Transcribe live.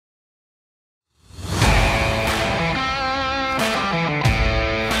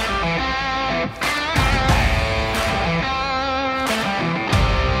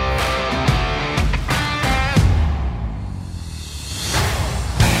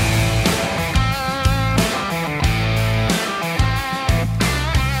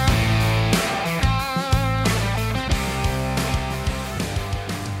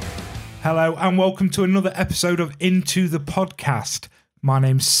Hello and welcome to another episode of Into the Podcast. My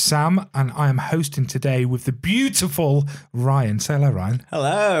name's Sam and I am hosting today with the beautiful Ryan. Say hello, Ryan.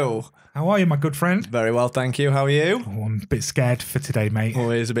 Hello. How are you, my good friend? Very well, thank you. How are you? Oh, I'm a bit scared for today, mate.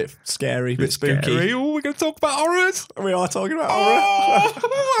 Always a bit scary, a bit spooky. Scary. Oh, we're going to talk about horrors. We are talking about horror.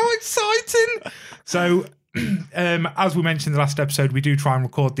 Oh, how exciting. So, as we mentioned in the last episode, we do try and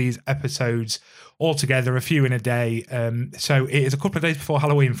record these episodes all together, a few in a day. So it is a couple of days before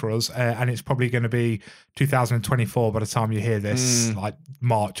Halloween for us, and it's probably going to be 2024 by the time you hear this, like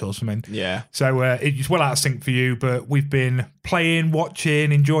March or something. Yeah. So it's well out of sync for you, but we've been playing,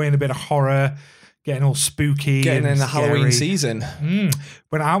 watching, enjoying a bit of horror, getting all spooky. Getting in the scary. Halloween season.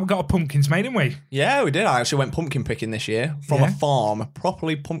 Went out, got our pumpkins made, didn't we? Yeah, we did. I actually went pumpkin picking this year from a farm,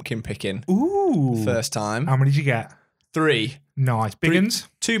 properly pumpkin picking. Ooh. First time. How many did you get? 3. Nice. Big uns?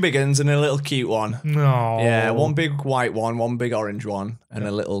 2 big uns and a little cute one. No. Yeah, one big white one big orange one, and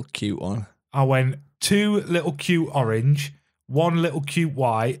a little cute one. I went 2 little cute orange, 1 little cute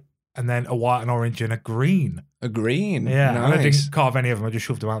white, and then a white and orange and a green. A green. Yeah, nice. and I didn't carve any of them. I just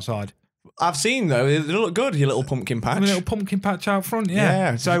shoved them outside. I've seen though, they look good, your little pumpkin patch. A little pumpkin patch out front,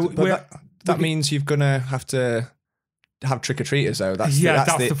 yeah. So that means you're gonna have to have trick-or-treaters though. That's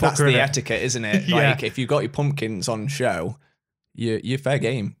the etiquette, isn't it? Yeah. Like if you've got your pumpkins on show, you're fair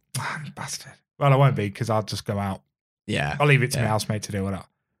game. Bastard. Well, I won't be because I'll just go out. Yeah. I'll leave it to my housemate to do it.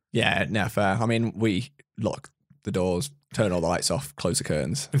 Yeah, no, fair. I mean, we lock the doors, turn all the lights off, close the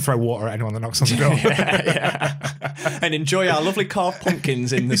curtains. And throw water at anyone that knocks on the door. yeah. And enjoy our lovely carved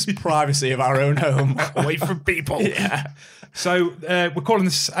pumpkins in the privacy of our own home. Away from people. Yeah. So we're calling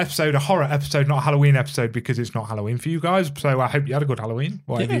this episode a horror episode, not a Halloween episode, because it's not Halloween for you guys. So I hope you had a good Halloween,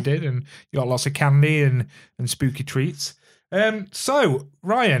 whatever you did, and you got lots of candy and spooky treats. So,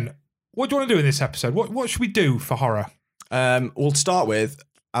 Ryan, what do you want to do in this episode? What should we do for horror? We'll start with,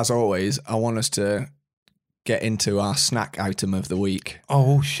 as always, I want us to get into our snack item of the week.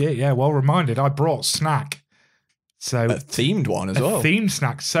 Oh, shit, yeah, well reminded. I brought snack. So A themed one as well. Themed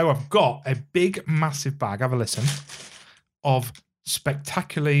snack. So I've got a big, massive bag, have a listen, of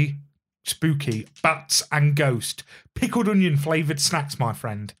spectacularly spooky bats and ghost pickled onion flavoured snacks, my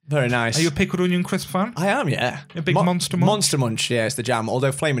friend. Very nice. Are you a pickled onion crisp fan? I am, yeah. A big Monster Munch? Monster Munch, yeah, it's the jam.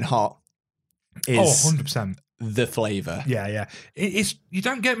 Although Flaming Hot is 100%. the flavour. Yeah, yeah. It's you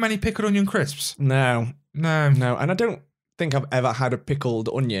don't get many pickled onion crisps. No. No. No, and I don't think I've ever had a pickled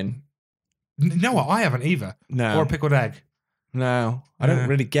onion. No, I haven't either. No. Or a pickled egg. No. I don't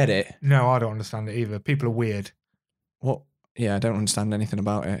really get it. No, I don't understand it either. People are weird. What? Yeah, I don't understand anything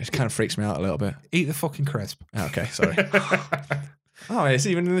about it. It kind of freaks me out a little bit. Eat the fucking crisp. Okay, sorry. Oh, it's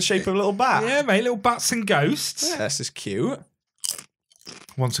even in the shape of a little bat. Yeah, mate, little bats and ghosts. Yeah, this is cute.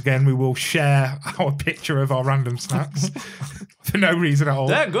 Once again, we will share our picture of our random snacks for no reason at all.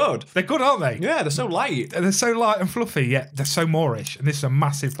 They're good. They're good, aren't they? Yeah, they're so light. They're so light and fluffy, yet they're so moreish. And this is a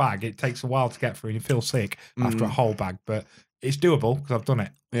massive bag. It takes a while to get through and you feel sick after a whole bag, but it's doable because I've done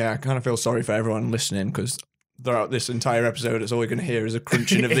it. Yeah, I kind of feel sorry for everyone listening because throughout this entire episode, it's all you're going to hear is a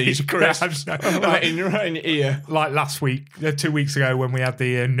crunching of these crisps right in your ear. Like last week, 2 weeks ago when we had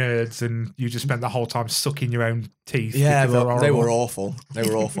the nerds and you just spent the whole time sucking your own teeth. Yeah, but they were awful. They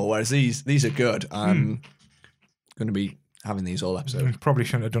were awful. Whereas these are good. I'm going to be having these all episode. Probably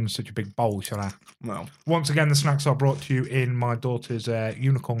shouldn't have done such a big bowl, should I? No. Once again, the snacks are brought to you in my daughter's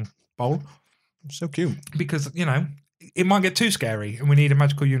unicorn bowl. So cute. Because, you know, it might get too scary and we need a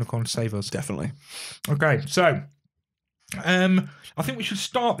magical unicorn to save us. Definitely. Okay, so I think we should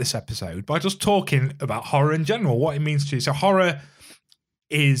start this episode by just talking about horror in general, what it means to you. So horror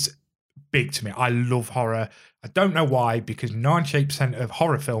is big to me. I love horror. I don't know why, because 98% of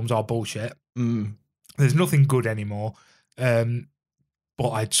horror films are bullshit. There's nothing good anymore. But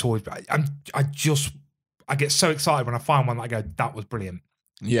I get so excited when I find one that I go, that was brilliant.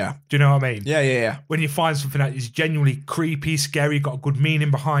 Yeah. Do you know what I mean? Yeah. When you find something that is genuinely creepy, scary, got a good meaning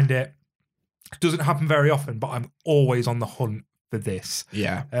behind it. It doesn't happen very often, but I'm always on the hunt for this.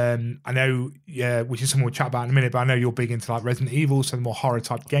 Yeah. I know, which is something we'll chat about in a minute, but I know you're big into like Resident Evil, so the more horror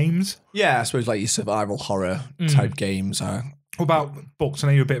type games. Yeah, I suppose like your survival horror type games are. What about books? I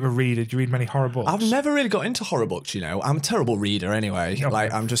know you're a bit of a reader. Do you read many horror books? I've never really got into horror books, you know. I'm a terrible reader anyway. Okay.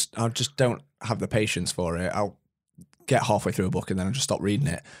 Like I just don't have the patience for it. I'll get halfway through a book and then I'll just stop reading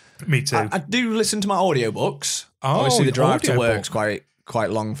it. Me too. I do listen to my audiobooks. Oh, obviously the drive to audiobook. work's quite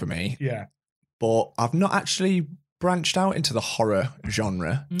long for me. Yeah. But I've not actually branched out into the horror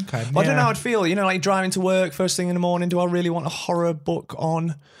genre. Okay. But I don't know how I'd feel, you know, like driving to work first thing in the morning. Do I really want a horror book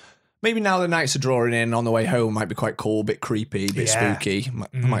on? Maybe now the nights are drawing in on the way home might be quite cool, a bit creepy, a bit spooky.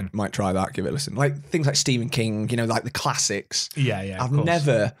 I might try that, give it a listen. Like things like Stephen King, you know, like the classics. Yeah. I've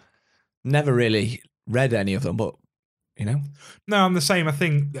never Never really read any of them, but you know. No, I'm the same. I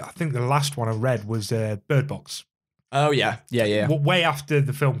think the last one I read was Bird Box. Oh yeah. Way after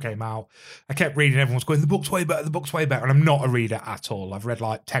the film came out, I kept reading. Everyone's going, the book's way better, and I'm not a reader at all. I've read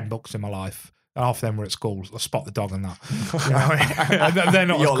like 10 books in my life. Half of them were at school. I Spot the Dog and that. You know? They're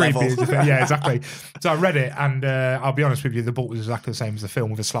not as creepy as you think. Yeah, exactly. So I read it, and I'll be honest with you, the book was exactly the same as the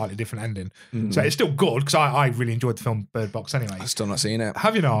film with a slightly different ending. So it's still good because I really enjoyed the film Bird Box anyway. I've still not seen it.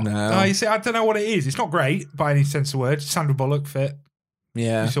 Have you not? No. You see, I don't know what it is. It's not great by any sense of the word. Sandra Bullock fit.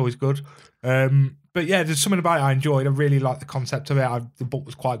 Yeah. It's always good. But yeah, there's something about it I enjoyed. I really liked the concept of it. The book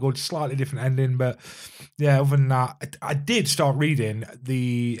was quite good, slightly different ending, but yeah, other than that, I did start reading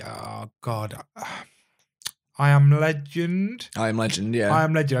I Am Legend. I Am Legend, yeah. I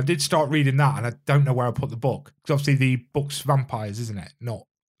Am Legend. I did start reading that, and I don't know where I put the book. Because obviously the book's vampires, isn't it? Not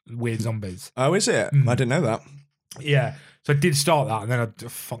weird zombies. Oh, is it? I didn't know that. Yeah. So I did start that, and then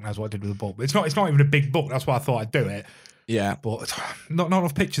fuck knows what I did with the book. But it's not even a big book. That's why I thought I'd do it. Yeah. But not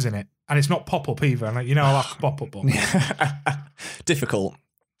enough pictures in it. And it's not pop-up either. And I like pop-up books. Difficult.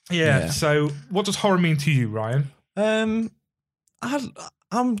 Yeah. So what does horror mean to you, Ryan? I'm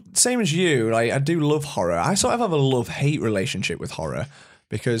same as you. Like, I do love horror. I sort of have a love-hate relationship with horror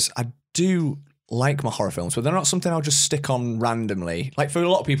because I do like my horror films, but they're not something I'll just stick on randomly. Like, for a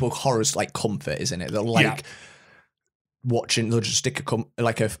lot of people, horror's like comfort, isn't it? They'll like watching. They'll just stick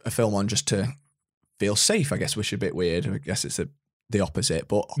a film on just to feel safe, I guess, which is a bit weird. I guess it's the opposite.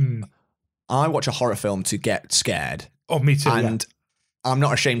 But I watch a horror film to get scared. Oh, me too. And I'm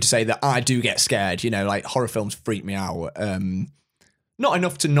not ashamed to say that I do get scared. You know, like horror films freak me out. Not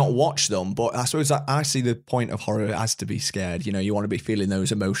enough to not watch them, but I suppose I see the point of horror as to be scared. You know, you want to be feeling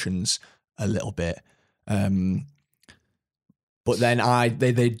those emotions a little bit. But then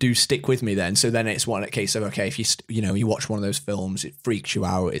they do stick with me then. So then it's one case of, okay, if you watch one of those films, it freaks you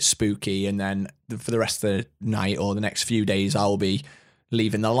out, it's spooky, and then for the rest of the night or the next few days, I'll be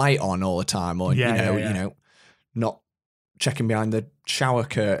leaving the light on all the time, or you know, not checking behind the shower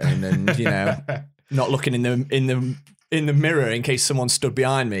curtain, and not looking in the mirror in case someone stood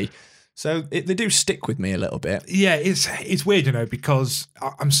behind me. So they do stick with me a little bit. Yeah, it's weird, because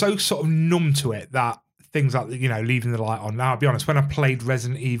I'm so sort of numb to it that things like, leaving the light on. Now, I'll be honest, when I played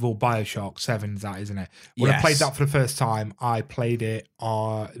Resident Evil BioShock 7, that isn't it? When I played that for the first time, I played it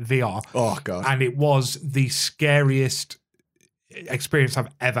on VR. Oh, God. And it was the scariest experience I've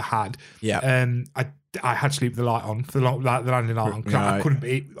ever had. Yeah. I had to leave the light on, the landing light on, because I couldn't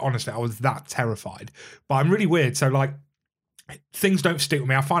be, honestly, I was that terrified. But I'm really weird. So, like, things don't stick with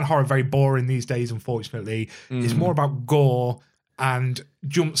me. I find horror very boring these days, unfortunately. It's more about gore and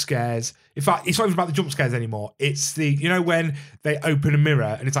jump scares. In fact, it's not even about the jump scares anymore. It's the, when they open a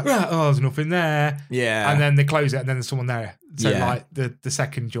mirror and it's like, oh, there's nothing there. Yeah. And then they close it and then there's someone there. So like the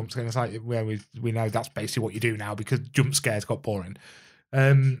second jump scare, it's like, where we know that's basically what you do now because jump scares got boring.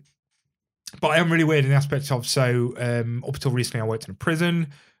 But I am really weird in the aspect of, so up until recently I worked in a prison,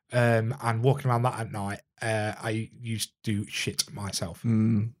 and walking around that at night, I used to shit myself.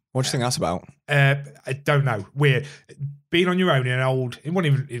 What do you think that's about? I don't know. Weird. Being on your own in an old, it was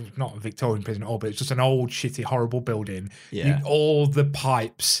not a Victorian prison at all, but it's just an old, shitty, horrible building. Yeah. All the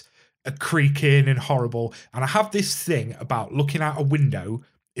pipes are creaking and horrible. And I have this thing about looking out a window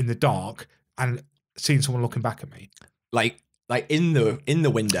in the dark and seeing someone looking back at me. Like in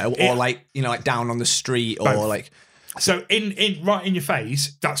the window, or like down on the street, or both. like. So in right in your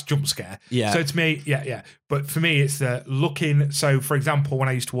face, that's jump scare. Yeah. So to me, yeah. But for me, it's the looking. So for example, when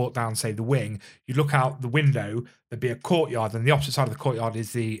I used to walk down, say, the wing, you'd look out the window, there'd be a courtyard, and the opposite side of the courtyard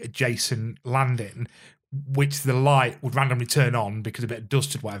is the adjacent landing, which the light would randomly turn on because a bit of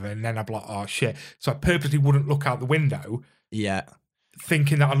dust or whatever, and then I'd be like, oh shit. So I purposely wouldn't look out the window. Yeah.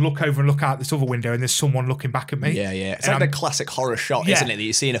 Thinking that I'd look over and look out this other window and there's someone looking back at me. Yeah. It's like the classic horror shot, isn't it? That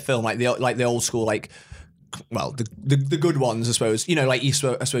you see in a film, like the old school, like, well, the good ones, I suppose. Like I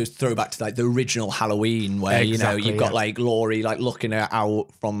suppose throw back to like the original Halloween, where you've got like Laurie like looking out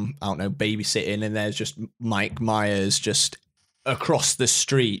from, I don't know, babysitting, and there's just Mike Myers just across the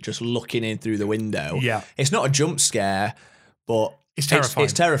street, just looking in through the window. Yeah, it's not a jump scare, but it's terrifying.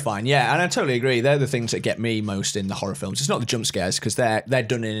 It's terrifying, yeah, and I totally agree. They're the things that get me most in the horror films. It's not the jump scares because they're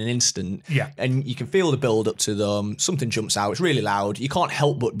done in an instant, and you can feel the build up to them. Something jumps out; it's really loud. You can't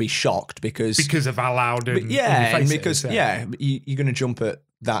help but be shocked because of how loud and because you're going to jump at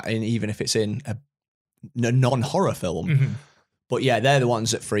that, even if it's in a non-horror film. Mm-hmm. But yeah, they're the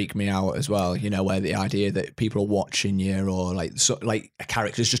ones that freak me out as well. Where the idea that people are watching you, or like a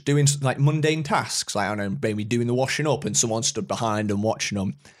character's just doing like mundane tasks, like, I don't know, maybe doing the washing up, and someone stood behind and watching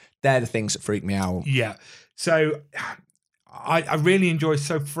them. They're the things that freak me out. Yeah. So I really enjoy.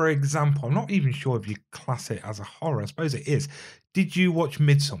 So, for example, I'm not even sure if you class it as a horror. I suppose it is. Did you watch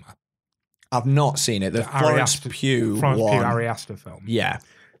Midsummer? I've not seen it. The Florence Pugh Ari Aster film. Yeah.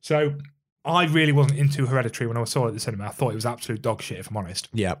 So I really wasn't into Hereditary when I saw it at the cinema. I thought it was absolute dog shit, if I'm honest.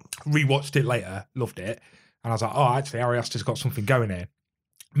 Yeah. Rewatched it later, loved it, and I was like, oh, actually, Ari Aster's got something going here.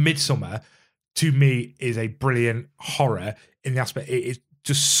 Midsummer, to me, is a brilliant horror in the aspect it is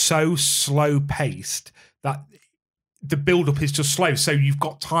just so slow paced that the build up is just slow, so you've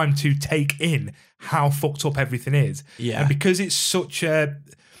got time to take in how fucked up everything is. Yeah. And because it's such a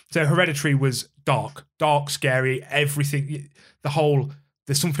so Hereditary was dark, scary, everything.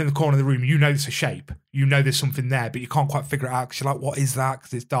 There's something in the corner of the room. You know it's a shape. You know there's something there, but you can't quite figure it out because you're like, what is that?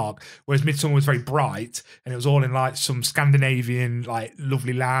 Because it's dark. Whereas Midsummer was very bright and it was all in like some Scandinavian, like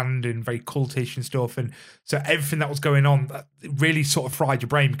lovely land and very cultish and stuff. And so everything that was going on really sort of fried your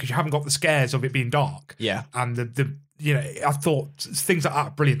brain because you haven't got the scares of it being dark. Yeah. And the I thought things like that are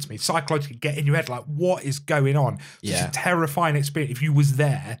brilliant to me. Psychologically get in your head, like, what is going on? It's just a terrifying experience. If you was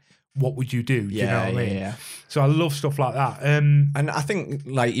there, what would you do? You know what I mean? Yeah. So I love stuff like that. And I think,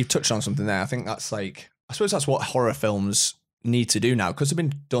 like, you've touched on something there. I think that's like, I suppose that's what horror films need to do now because they've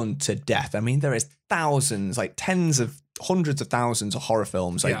been done to death. I mean, there is thousands, like hundreds of thousands of horror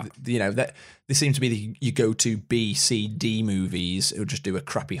films. Like, that they seem to be your go-to B, C, D movies who just do a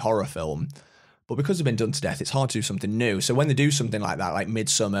crappy horror film. But because they've been done to death, it's hard to do something new. So when they do something like that, like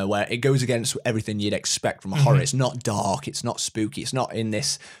Midsummer, where it goes against everything you'd expect from a horror, it's not dark, it's not spooky, it's not in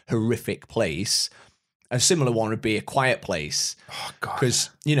this horrific place. A similar one would be A Quiet Place. Oh, God.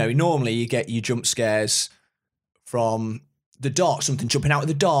 Because, normally you get your jump scares from the dark, something jumping out of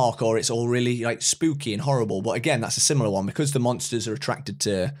the dark, or it's all really like spooky and horrible. But again, that's a similar one because the monsters are attracted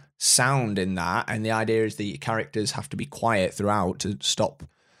to sound in that. And the idea is that your characters have to be quiet throughout to stop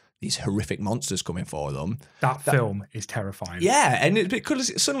these horrific monsters coming for them. That film is terrifying. Yeah, and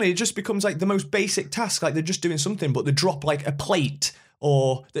because suddenly it just becomes like the most basic task, like they're just doing something, but they drop like a plate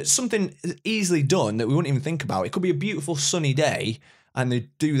or that's something easily done that we wouldn't even think about. It could be a beautiful sunny day and they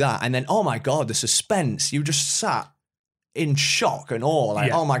do that, and then, oh my God, the suspense. You just sat in shock and awe,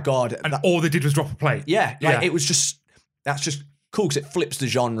 like, oh my God. And all they did was drop a plate. Yeah, it was just, that's just cool because it flips the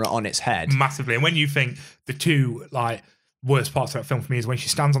genre on its head. Massively. And when you think the two, like, worst parts of that film for me is when she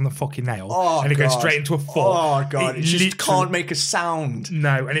stands on the fucking nail and it goes straight into a foot. Oh, God. It just can't make a sound.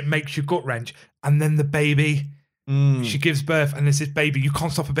 No, and it makes you gut wrench. And then the baby, she gives birth and there's this baby. You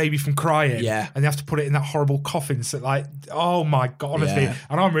can't stop a baby from crying. Yeah. And they have to put it in that horrible coffin. So, like, oh, my God, honestly. Yeah.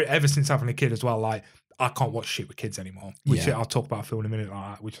 And I'm ever since having a kid as well, like, I can't watch shit with kids anymore. Which I'll talk about a film in a minute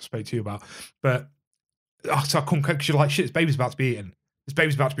like that, which I spoke to you about. But, so I couldn't, because you're like, shit, this baby's about to be eaten. This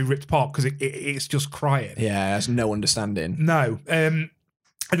baby's about to be ripped apart because it's just crying. Yeah, there's no understanding. No. And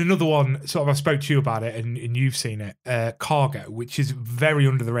another one, sort of, I spoke to you about it and you've seen it, Cargo, which is very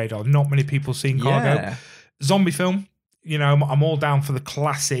under the radar. Not many people seen Cargo. Yeah. Zombie film. I'm all down for the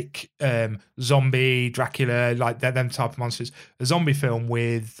classic zombie, Dracula, like them type of monsters. A zombie film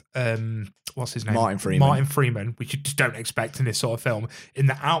with, what's his name? Martin Freeman. Martin Freeman, which you just don't expect in this sort of film. In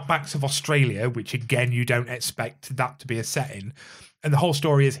the outbacks of Australia, which again, you don't expect that to be a setting. And the whole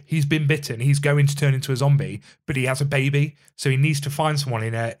story is he's been bitten. He's going to turn into a zombie, but he has a baby. So he needs to find someone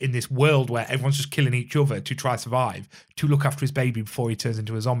in this world where everyone's just killing each other to try to survive, to look after his baby before he turns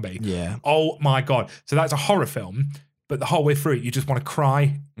into a zombie. Yeah. Oh, my God. So that's a horror film, but the whole way through it, you just want to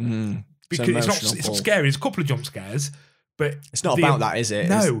cry. Because it's not scary. There's a couple of jump scares, but... It's not about that, is it?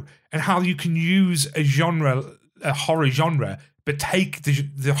 No. And how you can use a horror genre, but take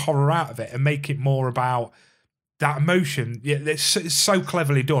the horror out of it and make it more about... that emotion, it's so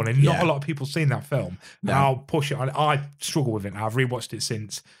cleverly done, and not a lot of people seen that film. No. I'll push it on. I struggle with it now. I've rewatched it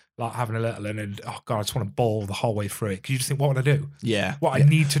since, like, having a little, and oh God, I just want to bawl the whole way through it because you just think, what would I do? Yeah, I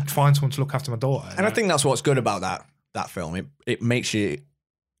need to find someone to look after my daughter. And I think that's what's good about that film. It makes you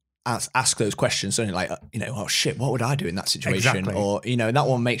ask those questions, don't it? Like, oh shit, what would I do in that situation? Exactly. Or that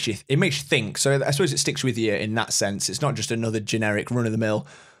one makes you think. So I suppose it sticks with you in that sense. It's not just another generic run of the mill.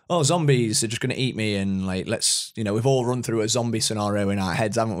 Oh, zombies are just going to eat me, and like, let's, we've all run through a zombie scenario in our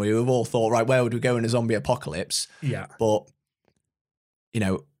heads, haven't we? We've all thought, right, where would we go in a zombie apocalypse? Yeah. But,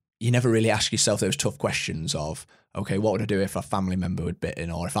 you never really ask yourself those tough questions of, okay, what would I do if a family member was bitten,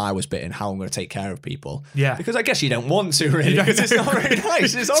 or if I was bitten, how I'm going to take care of people? Yeah. Because I guess you don't want to, really, because it's not very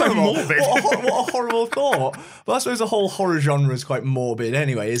nice. It's horrible. So morbid. What a horrible thought. But I suppose the whole horror genre is quite morbid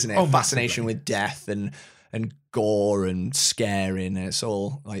anyway, isn't it? Oh, fascination with death and gore and scaring. And it's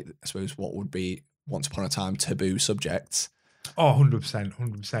all, like, I suppose, what would be once upon a time taboo subjects. Oh,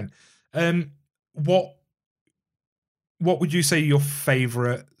 100%. What would you say your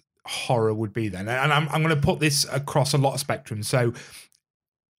favourite horror would be then. And I'm going to put this across a lot of spectrums. So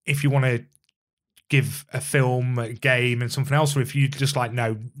if you want to give a film, a game, and something else, or if you just like,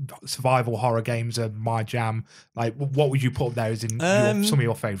 no, survival horror games are my jam, like what would you put up there as in some of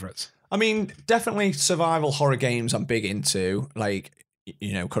your favorites? I mean, definitely survival horror games I'm big into. Like,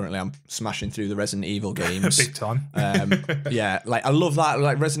 you know, currently I'm smashing through the Resident Evil games. Big time. Yeah, like I love that.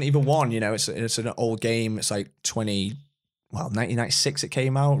 Like Resident Evil 1, you know, it's an old game. It's like 1996 it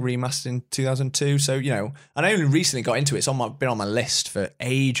came out, remastered in 2002. So, you know, and I only recently got into it. It's been on my list for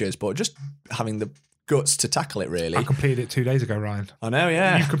ages, but just having the guts to tackle it, really. I completed it 2 days ago, Ryan. I know,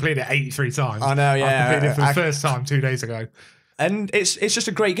 yeah. You've completed it 83 times. I know, yeah. I completed it for the first time 2 days ago. And it's just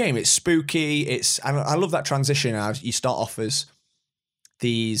a great game. It's spooky. And I love that transition. You start off as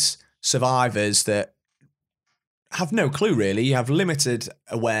these survivors that have no clue, really. You have limited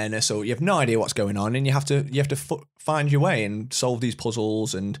awareness, or you have no idea what's going on, and you have to find your way and solve these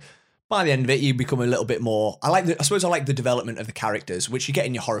puzzles. And by the end of it, you become a little bit more. I suppose I like the development of the characters, which you get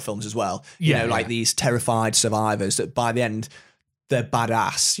in your horror films as well. You know, like these terrified survivors that by the end they're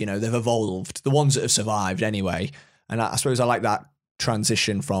badass. You know, they've evolved. The ones that have survived anyway. And I suppose I like that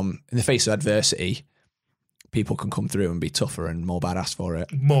transition from, in the face of adversity, people can come through and be tougher and more badass for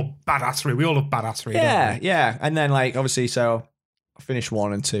it. More badassery. We all love badassery. Yeah, yeah. And then, like, obviously, so I finished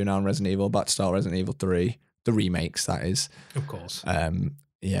 1 and 2 now in Resident Evil, about to start Resident Evil 3, the remakes, that is. Of course.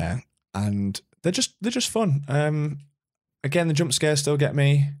 Yeah. And they're just fun. Again, the jump scares still get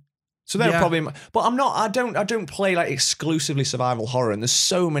me. So they're probably, but I don't play like exclusively survival horror, and there's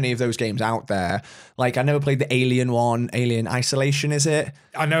so many of those games out there. Like I never played the Alien one, Alien Isolation, is it?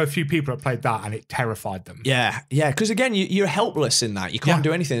 I know a few people that played that and it terrified them. Yeah, because again, you're helpless in that. You can't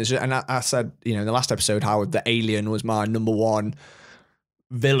do anything. And I said, you know, in the last episode, how the Alien was my number one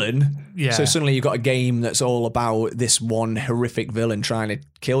villain. Yeah. So suddenly you've got a game that's all about this one horrific villain trying to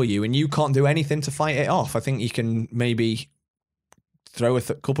kill you, and you can't do anything to fight it off. I think you can maybe throw a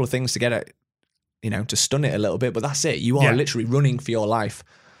couple of things to get it, you know, to stun it a little bit, but that's it. You are literally running for your life.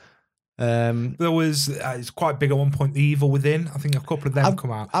 There was, it's quite big at one point, The Evil Within. I think a couple of them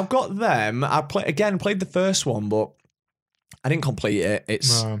come out. I've got them. I played the first one, but I didn't complete it.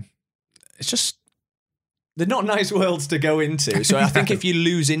 It's just, they're not nice worlds to go into. So I think if you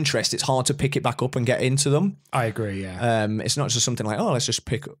lose interest, it's hard to pick it back up and get into them. I agree, yeah. It's not just something like, oh, let's just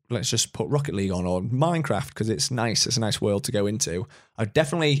put Rocket League on or Minecraft because it's nice. It's a nice world to go into. I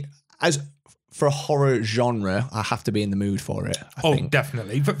definitely, as for a horror genre, I have to be in the mood for it. I think.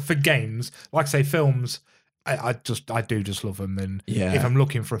 Definitely. For games, like I say, films, I do just love them. And if I'm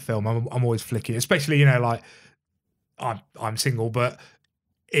looking for a film, I'm always flicking, especially, you know, like I'm single, but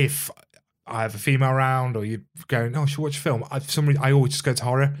if I have a female around, or you're going, oh, should we watch a film? I always just go to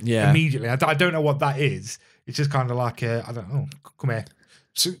horror immediately. I don't know what that is. It's just kind of like, I don't know, come here.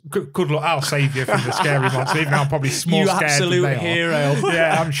 So, good luck, I'll save you from the scary monster, even though I'm probably more scared absolute than they hero. Are.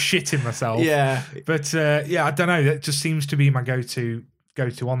 Yeah, I'm shitting myself. Yeah. But I don't know. That just seems to be my go-to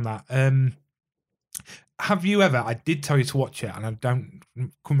on that. Have you ever, I did tell you to watch it, and I can't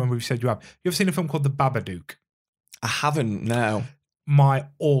remember if you said you have. You ever seen a film called The Babadook? I haven't, no. My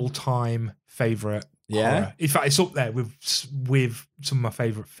all-time favourite horror. In fact, it's up there with some of my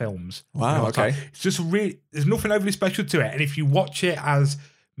favourite films. Wow, okay. It's just really, there's nothing overly special to it. And if you watch it as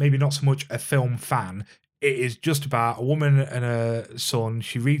maybe not so much a film fan, it is just about a woman and a son.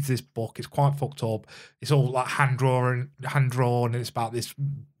 She reads this book. It's quite fucked up. It's all like hand drawn, and it's about this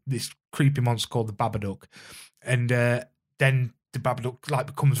creepy monster called the Babadook. And then the Babadook like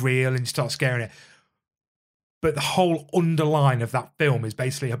becomes real, and you start scaring it. But the whole underline of that film is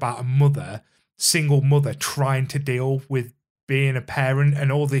basically about a single mother trying to deal with being a parent,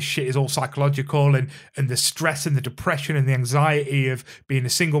 and all this shit is all psychological, and the stress and the depression and the anxiety of being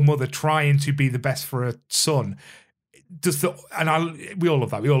a single mother trying to be the best for her son. We all love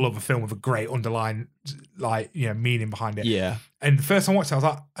that. We all love a film with a great underlying, like, you know, meaning behind it. Yeah. And the first time I watched it, I was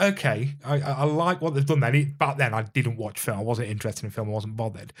like, okay, I like what they've done there. Back then, I didn't watch film. I wasn't interested in film. I wasn't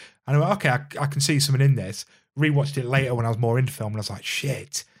bothered. And I went, okay, I can see something in this. Rewatched it later when I was more into film, and I was like,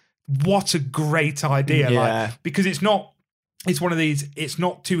 shit, what a great idea. Yeah. Like, because it's one of these, it's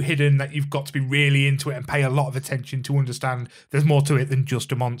not too hidden that you've got to be really into it and pay a lot of attention to understand there's more to it than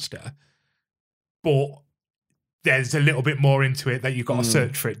just a monster. But there's a little bit more into it that you've got to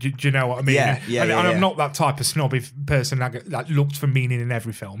search for it. Do you know what I mean? And I'm not that type of snobby person that looks for meaning in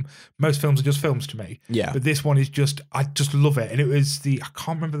every film. Most films are just films to me. Yeah. But this one is just, I just love it. And it was I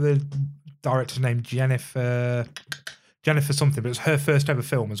can't remember the director's name, Jennifer something, but it was her first ever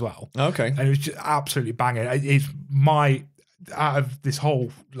film as well. Okay. And it was just absolutely banging. It's out of this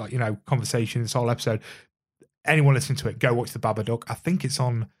whole, like, you know, conversation, this whole episode, anyone listening to it, go watch The Babadook. I think it's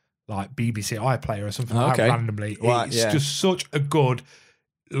on like BBC iPlayer or something like that randomly. Well, it's just such a good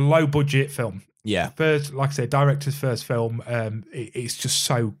low budget film. Yeah. First, like I said, director's first film. It's just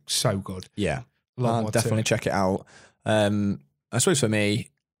so good. Yeah. I'll definitely check it out. I suppose for me,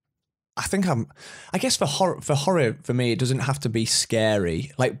 I guess for horror, for me, it doesn't have to be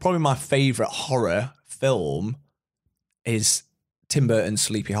scary. Like, probably my favorite horror film is Tim Burton's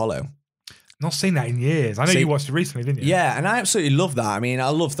Sleepy Hollow. Not seen that in years. I know you watched it recently, didn't you? Yeah, and I absolutely love that. I mean, I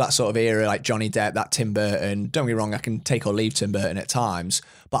love that sort of era, like Johnny Depp, that Tim Burton. Don't get me wrong, I can take or leave Tim Burton at times,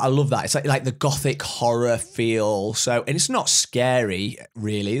 but I love that. It's like the gothic horror feel. So, and it's not scary,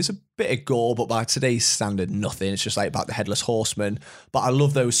 really. It's a bit of gore, but by today's standard, nothing. It's just like about the Headless Horseman. But I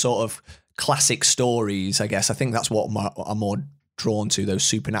love those sort of classic stories, I guess. I think that's what I'm more drawn to, those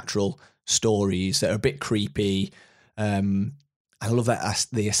supernatural stories that are a bit creepy. I love that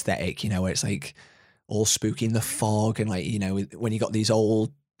the aesthetic, you know, where it's like all spooky in the fog and like, you know, when you got these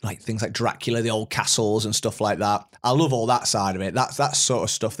old like things like Dracula, the old castles and stuff like that. I love all that side of it. That's sort of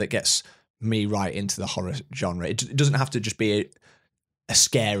stuff that gets me right into the horror genre. It doesn't have to just be a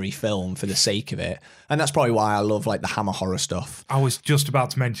scary film for the sake of it. And that's probably why I love like the Hammer horror stuff. I was just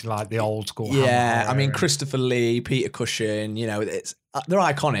about to mention like the old school Hammer horror. I mean, Christopher Lee, Peter Cushing, you know, they're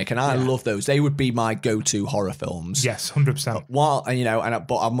iconic and I love those. They would be my go-to horror films. Yes, 100%.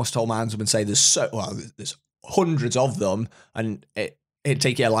 But I must hold my hands up and say there's hundreds of them and it'd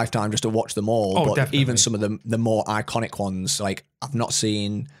take you a lifetime just to watch them all. But definitely. Even some of the more iconic ones, like I've not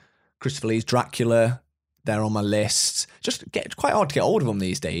seen Christopher Lee's Dracula. They're on my list. Just quite hard to get hold of them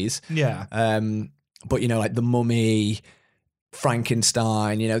these days. Yeah. But, you know, like The Mummy,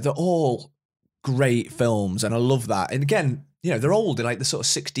 Frankenstein, you know, they're all great films. And I love that. And again, you know, they're old. They're like the sort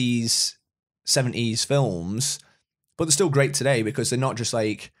of 60s, 70s films. But they're still great today because they're not just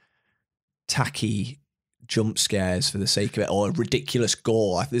like tacky jump scares for the sake of it or ridiculous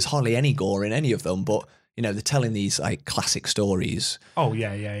gore. There's hardly any gore in any of them. But, you know, they're telling these like classic stories. Oh,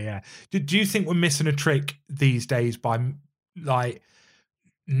 yeah. Do you think we're missing a trick these days by like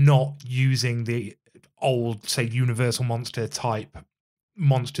not using the old, say, Universal monster type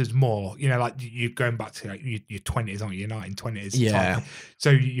monsters more? You know, like you're going back to like your 20s, aren't you? Your 1920s. Yeah. Type.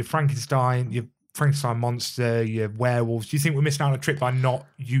 So your Frankenstein monster, your werewolves. Do you think we're missing out on a trick by not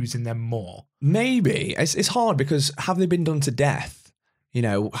using them more? Maybe. It's hard because have they been done to death? You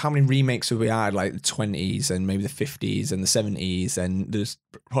know, how many remakes have we had, like the 20s and maybe the 50s and the 70s, and there's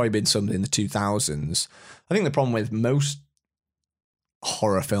probably been some in the 2000s. I think the problem with most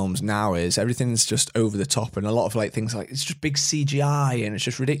horror films now is everything's just over the top, and a lot of like things like it's just big CGI and it's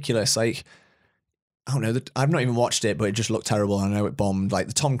just ridiculous. Like, I don't know, I've not even watched it, but it just looked terrible. I know it bombed. Like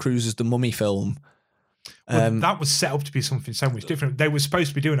the Tom Cruise's The Mummy film. That was set up to be something so much different. They were supposed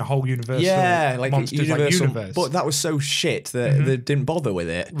to be doing a whole Universal monsters universe. But that was so shit that they didn't bother with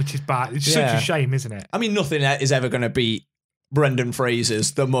it. Which is bad. It's such a shame, isn't it? I mean, nothing is ever going to beat Brendan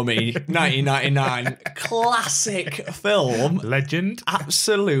Fraser's The Mummy, 1999. Classic film. Legend.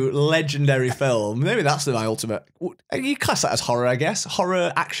 Absolute legendary film. Maybe that's my ultimate. You class that as horror, I guess.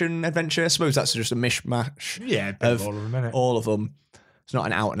 Horror, action, adventure. I suppose that's just a mishmash. Yeah, of all of them, innit? All of them. It's not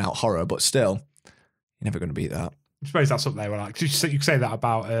an out-and-out horror, but still. You're never going to beat that. I suppose that's up there. Like you could say that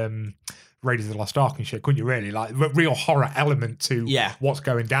about Raiders of the Lost Ark and shit, couldn't you? Really, like real horror element to what's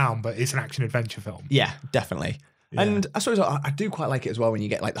going down, but it's an action adventure film. Yeah, definitely. Yeah. And I suppose I do quite like it as well when you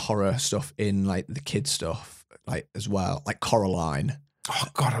get like the horror stuff in like the kids stuff, like as well, like Coraline. Oh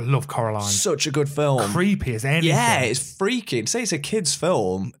God, I love Coraline. Such a good film. Creepy as anything. Yeah, it's freaking. Say it's a kids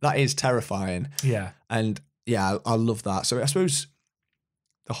film, that is terrifying. Yeah, and yeah, I love that. So I suppose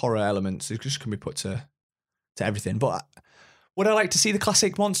the horror elements just can be put to everything. But would I like to see the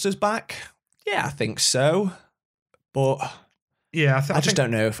classic monsters back? Yeah, I think so. But yeah, I just don't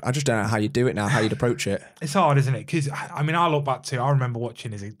know. I just don't know how you do it now, how you'd approach it. It's hard, isn't it? Because I mean, I look back to, I remember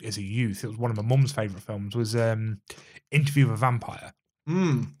watching as a youth. It was one of my mum's favourite films. Was Interview with a Vampire,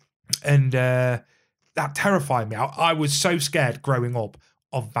 and that terrified me. I was so scared growing up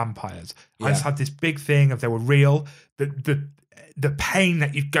of vampires. Yeah. I just had this big thing of they were real. The pain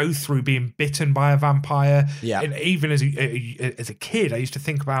that you go through being bitten by a vampire. Yeah. And even as a kid, I used to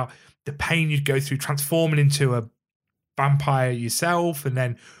think about the pain you'd go through transforming into a vampire yourself, and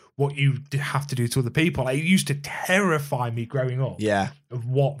then what you have to do to other people. It used to terrify me growing up. Yeah. Of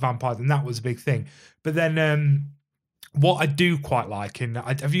what vampires, and that was a big thing. But then what I do quite like,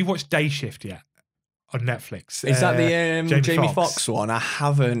 have you watched Day Shift yet? On Netflix. Is that the Jamie Foxx one? I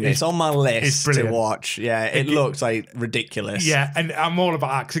haven't. It's on my list to watch. Yeah, it looks like ridiculous. Yeah, and I'm all about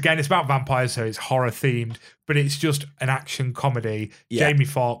that because again, it's about vampires, so it's horror themed, but it's just an action comedy. Yeah. Jamie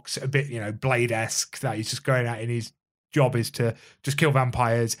Foxx, a bit Blade-esque, that he's just going out in his job is to just kill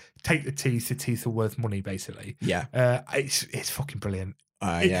vampires, take the teeth. The teeth are worth money, basically. Yeah. It's fucking brilliant.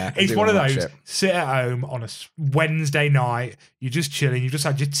 Yeah. It's one of those, sit at home on a Wednesday night, you're just chilling, you've just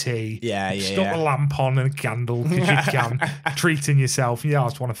had your tea. Stuck a lamp on and a candle, because you can, treating yourself. I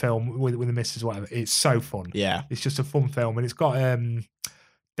just want to film with the missus or whatever. It's so fun. Yeah. It's just a fun film. And it's got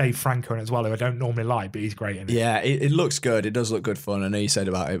Dave Franco in it as well, who I don't normally like, but he's great in it. Yeah, it looks good. It does look good fun. I know you said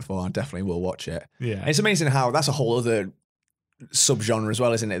about it before. I definitely will watch it. Yeah. And it's amazing how that's a whole other subgenre as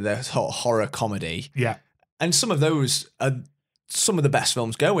well, isn't it? The horror comedy. Yeah. And some of those are some of the best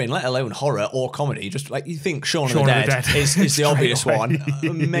films going, let alone horror or comedy. Just like you think Shaun of the Dead is the obvious one.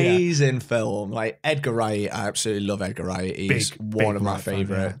 Amazing film. Like Edgar Wright, I absolutely love Edgar Wright. He's one of my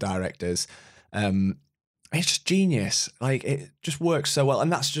favourite directors. It's just genius. Like it just works so well. And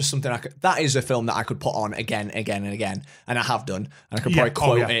that's just something that is a film that I could put on again and again. And I have done. And I could probably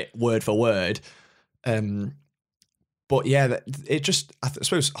quote it word for word. But yeah, it just, I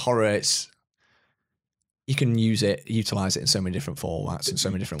suppose horror, you can utilize it in so many different formats and so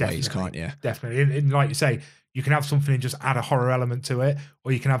many different ways, can't you? Definitely. And like you say, you can have something and just add a horror element to it,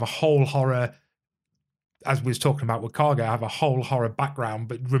 or you can have a whole horror, as we was talking about with Cargo, have a whole horror background,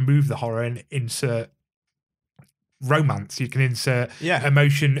 but remove the horror and insert romance. You can insert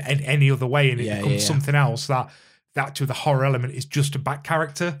emotion in any other way, and it becomes something else that to the horror element is just a back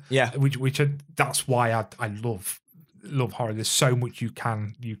character. Yeah. That's why I love horror. There's so much you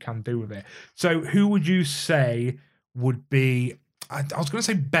can do with it. So who would you say would be, I was going to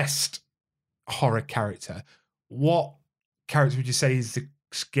say best horror character. What character would you say is the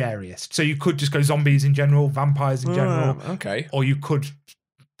scariest? So you could just go zombies in general, vampires in general. Okay. Or you could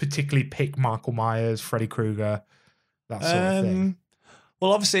particularly pick Michael Myers, Freddy Krueger, that sort of thing.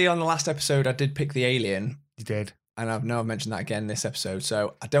 Well, obviously on the last episode I did pick the Alien. You did. And I've mentioned that again this episode.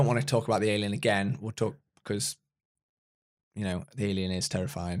 So I don't want to talk about the Alien again. We'll talk because the Alien is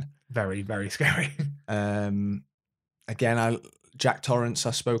terrifying. Very, very scary. Again, Jack Torrance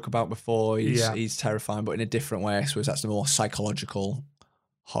I spoke about before. He's terrifying, but in a different way. I suppose that's the more psychological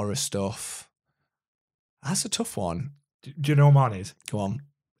horror stuff. That's a tough one. Do you know what mine is? Go on.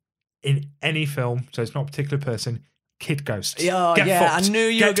 In any film, so it's not a particular person, kid ghosts. Oh, Get fucked. I knew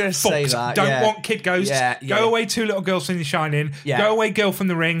you were going to say that. Don't want kid ghosts. Go away, two little girls from The Shining. Go away, girl from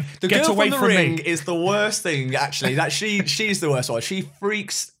The Ring. Get away from me. The Ring is the worst thing, actually. She's the worst one. She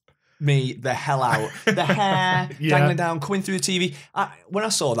freaks me the hell out. The hair dangling down, coming through the TV. When I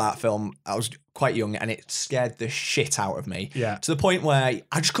saw that film, I was quite young and it scared the shit out of me. Yeah. To the point where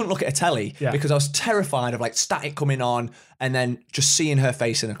I just couldn't look at a telly because I was terrified of like static coming on and then just seeing her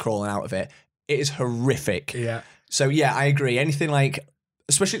face and her crawling out of it. It is horrific. Yeah. So yeah, I agree. Anything like,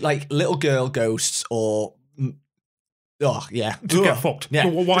 especially like little girl ghosts or just get fucked. Yeah.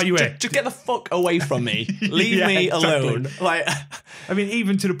 Why are you here? Just get the fuck away from me. Leave me alone. Like, I mean,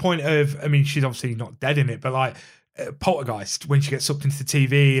 even to the point of, she's obviously not dead in it, but like Poltergeist, when she gets sucked into the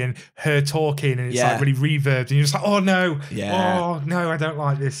TV and her talking and it's like really reverbed and you're just like, oh no, oh no, I don't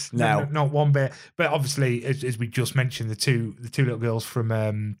like this. No, not one bit. But obviously, as we just mentioned, the two little girls from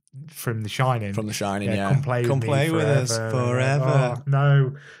The Shining. From The Shining, Come play with us forever. Oh,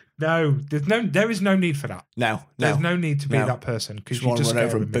 no. No, there is no need for that. No. There's no need to be that person because you just run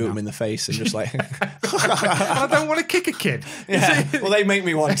over and boot them in the face and just like. I don't want to kick a kid. Yeah. Well, they make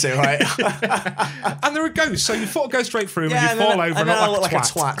me want to, right? And they're a ghost, so you go straight through them and you fall over and I look like a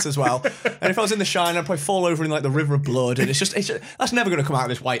twat as well. And if I was in The Shine, I'd probably fall over in like the river of blood, and it's just that's never going to come out of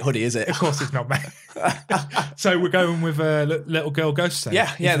this white hoodie, is it? Of course, it's not, mate. So we're going with little girl ghosts. Then.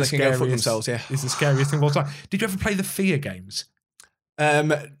 Yeah, they can go fuck themselves. Yeah, it's the scariest thing of all time. Did you ever play the Fear games?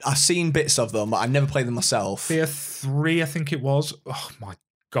 I've seen bits of them, but I never played them myself. Fear 3, I think it was. Oh my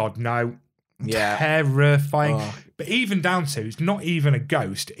God, no. Yeah. Terrifying. Oh. But even down to, it's not even a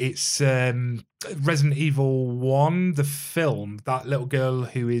ghost. It's Resident Evil 1, the film, that little girl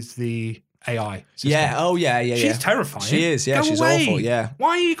who is the AI system. Yeah, oh yeah. She's terrifying. She is, yeah, she's away. Awful, yeah.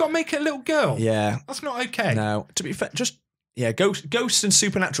 Why you got to make it a little girl? Yeah. That's not okay. No, to be fair, just, ghosts and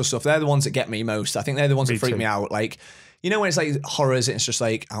supernatural stuff, they're the ones that get me most. I think they're the ones that freak me out. Like, when it's like horrors, it's just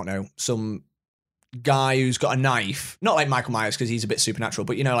like, I don't know, some guy who's got a knife. Not like Michael Myers because he's a bit supernatural,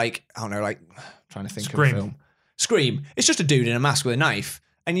 but like, I don't know, like, I'm trying to think of a film. Scream. It's just a dude in a mask with a knife.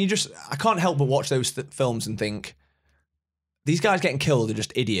 And I can't help but watch those films and think, these guys getting killed are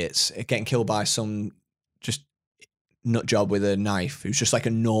just idiots. Getting killed by some just nut job with a knife who's just like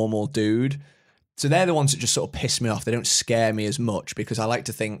a normal dude. So they're the ones that just sort of piss me off. They don't scare me as much because I like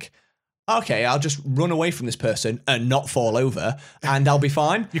to think, okay, I'll just run away from this person and not fall over, and I'll be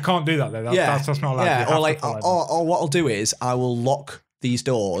fine. You can't do that though. That's not allowed. Yeah, or what I'll do is I will lock these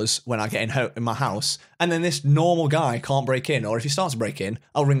doors when I get in my house, and then this normal guy can't break in, or if he starts to break in,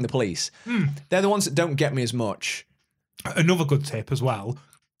 I'll ring the police. They're the ones that don't get me as much. Another good tip as well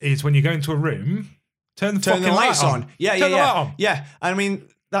is when you go into a room, turn the fucking lights light on. Yeah, turn the yeah, light on. yeah. I mean,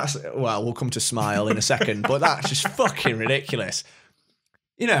 we'll come to Smile in a second, but that's just fucking ridiculous.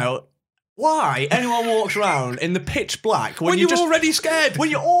 You know, why anyone walks around in the pitch black When you're already scared. when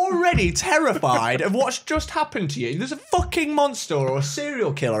you're already terrified of what's just happened to you? There's a fucking monster or a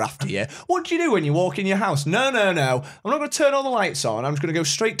serial killer after you. What do you do when you walk in your house? No. I'm not going to turn all the lights on. I'm just going to go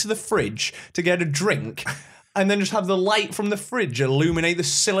straight to the fridge to get a drink. And then just have the light from the fridge illuminate the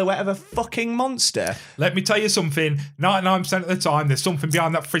silhouette of a fucking monster. Let me tell you something. 99% of the time, there's something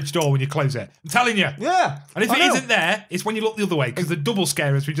behind that fridge door when you close it. I'm telling you. Yeah. And if it isn't there, it's when you look the other way, because the double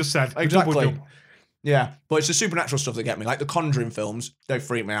scare, as we just said. the double Exactly. jump. Yeah. But it's the supernatural stuff that get me. Like the Conjuring films, they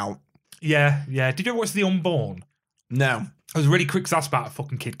freak me out. Yeah. Did you ever watch The Unborn? No. I was really quick because that's about a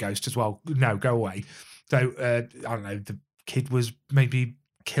fucking kid ghost as well. No, go away. So, I don't know, the kid was maybe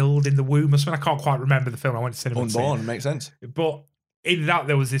killed in the womb or something. I can't quite remember the film. I went to cinema. Unborn, makes sense. But in that,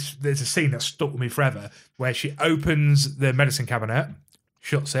 there's a scene that stuck with me forever where she opens the medicine cabinet,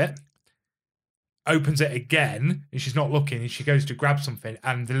 shuts it, opens it again, and she's not looking, and she goes to grab something,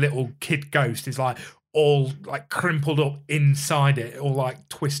 and the little kid ghost is like all like crumpled up inside it, all like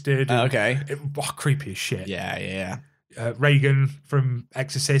twisted. Okay. Creepy as shit. Yeah. Reagan from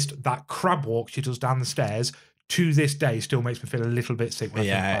Exorcist, that crab walk she does down the stairs, to this day still makes me feel a little bit sick.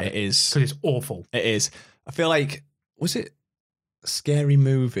 Yeah, it is. Because it's awful. It is. I feel like, was it a Scary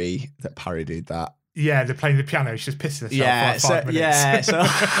Movie that parodied that? Yeah, they're playing the piano. She's pissing herself Yeah, for like 5 minutes. yeah. So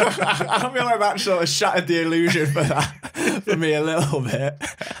I feel like that sort of shattered the illusion for me a little bit.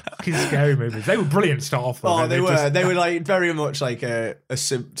 Fucking scary movies. They were brilliant to start off with. Oh, they were. They were like very much like a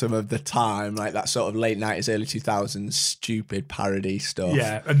symptom of the time, like that sort of late 90s, early 2000s stupid parody stuff.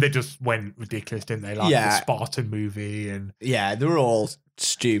 Yeah, and they just went ridiculous, didn't they? Like Yeah. the Spartan movie and Yeah, they were all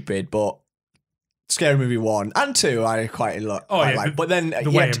stupid, but Scary Movie 1 and 2 I quite like. But then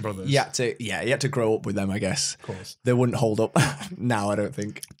the Wayans brothers. You had to grow up with them, I guess. of course. They wouldn't hold up now, I don't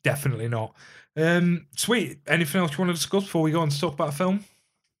think. Definitely not. Sweet. Anything else you want to discuss before we go on to talk about a film?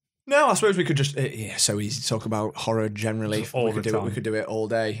 No, I suppose we could just so easy to talk about horror generally. Just all we the could do it. We time. could do it all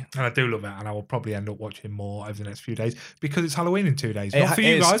day. And I do love it, and I will probably end up watching more over the next few days because it's Halloween in 2 days. It Not for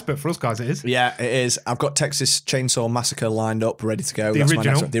you is. guys, but for us guys, it is. Yeah, it is. I've got Texas Chainsaw Massacre lined up, ready to go. The That's my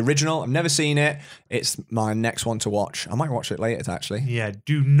original? next one. The original. I've never seen it. It's my next one to watch. I might watch it later, actually. Yeah,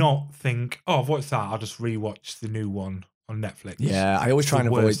 do not think, oh, I've watched that. I'll just rewatch the new one on Netflix. Yeah, I always It's try the and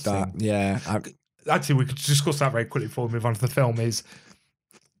avoid worst that. thing. Yeah. Actually, we could discuss that very quickly before we move on to the film. Is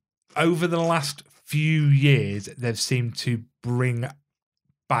over the last few years, they've seemed to bring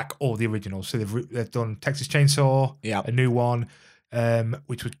back all the originals. So they've done Texas Chainsaw, Yeah. a new one,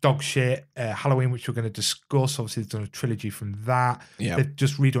 which was dog shit. Halloween, which we're going to discuss. Obviously, they've done a trilogy from that. Yeah. They've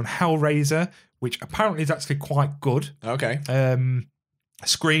just redone Hellraiser, which apparently is actually quite good. Okay.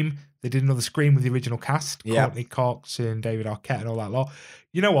 Scream. They did another Scream with the original cast. Yeah. Courtney Cox and David Arquette and all that lot.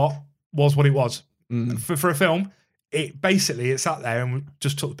 You know what it was. Mm. For a film, it sat there and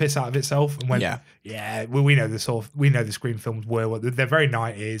just took the piss out of itself and went, Yeah. well, we know the Scream films were, they're very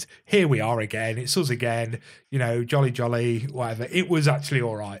 90s. Here we are again. It's us again. You know, jolly, whatever. It was actually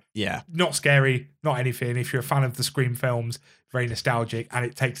all right. Yeah. Not scary, not anything. If you're a fan of the Scream films, very nostalgic, and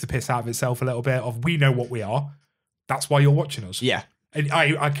it takes the piss out of itself a little bit of, we know what we are. That's why you're watching us. Yeah. And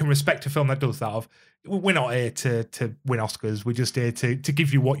I can respect a film that does that. Of we're not here to win Oscars. We're just here to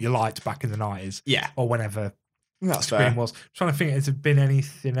give you what you liked back in the 90s. Yeah. Or whenever That's Scream fair. was. I'm trying to think, has there been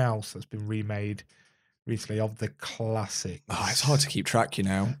anything else that's been remade recently of the classics? Oh, it's hard to keep track, you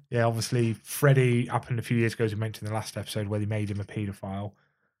know. Yeah, obviously Freddy happened a few years ago, as we mentioned in the last episode, where they made him a paedophile.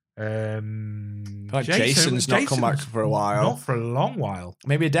 Jason's not come back for a while. Not for a long while.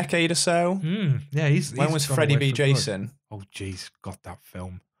 Maybe a decade or so. Yeah, he's When was gone Freddy away v for good. Jason? Oh, jeez, got that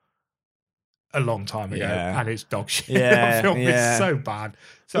film a long time ago, Yeah. and it's dog shit. Yeah, That film yeah. is so bad,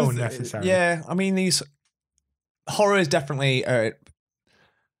 so unnecessary. Yeah, I mean, these horror is definitely a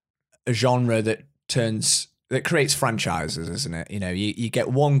genre that creates franchises, isn't it? You know, you get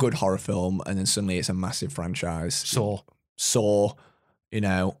one good horror film, and then suddenly it's a massive franchise. Saw, you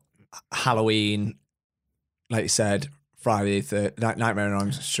know, Halloween, like you said, Friday the Nightmare on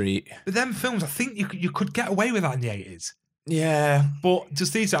Elm Street. But them films, I think you could get away with that in the 80s. Yeah, But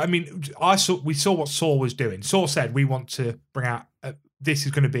just these, I mean, we saw what Saw was doing. Saw said, we want to bring out, this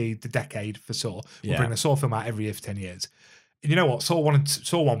is going to be the decade for Saw. We'll Yeah. bring a Saw film out every year for 10 years. you know what? Saw 1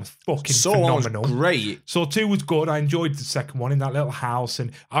 was fucking Saw 1 was phenomenal. great. Saw 2 was good. I enjoyed the second one in that little house,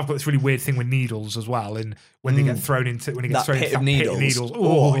 and I've got this really weird thing with needles as well. And when they get thrown into That pit of needles.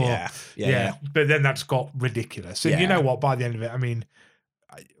 oh Yeah. But then that's got ridiculous. And you know what? By the end of it, I mean,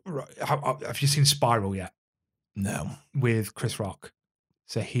 have you seen Spiral yet? No. With Chris Rock.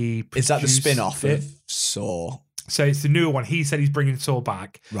 So he Is that the spin-off it. of Saw? So it's the newer one. He said he's bringing Saw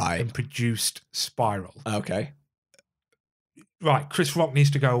back, Right. and produced Spiral. Okay. Right, Chris Rock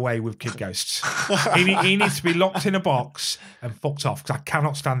needs to go away with kid ghosts. he needs to be locked in a box and fucked off because I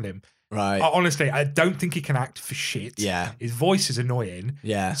cannot stand him. Right. Honestly, I don't think he can act for shit. Yeah. His voice is annoying.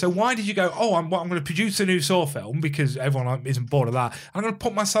 Yeah. So why did you go, I'm going to produce a new Saw film because everyone isn't bored of that. I'm going to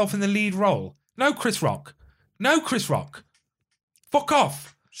put myself in the lead role. No, Chris Rock. No, Chris Rock. Fuck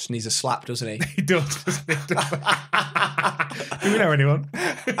off. Just needs a slap, doesn't he? He does. Do we know anyone?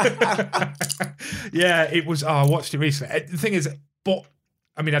 Yeah, it was. I watched it recently. The thing is, but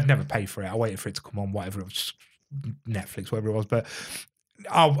I mean, I'd never pay for it. I waited for it to come on, whatever it was, Netflix, whatever it was. But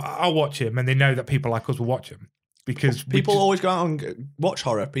I'll watch him, and they know that people like us will watch him because people always go out and watch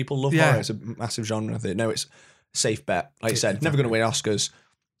horror. People love horror. It's a massive genre. They know it's a safe bet. Like you said, never going to win Oscars.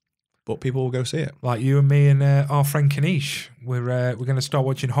 But people will go see it. Like you and me and our friend Kanish. We're going to start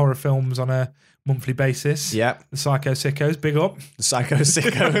watching horror films on a monthly basis. Yeah. The Psycho Sickos, big up. The Psycho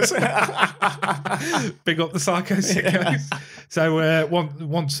Sickos. Big up the Psycho Sickos. Yeah. So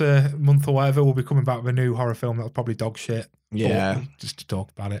once a month or whatever, we'll be coming back with a new horror film that's probably dog shit. Yeah. Just to talk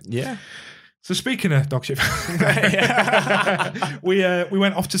about it. Yeah. So speaking of dog shit, we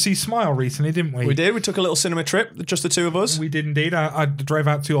went off to see Smile recently, didn't we? We did. We took a little cinema trip, just the two of us. We did indeed. I drove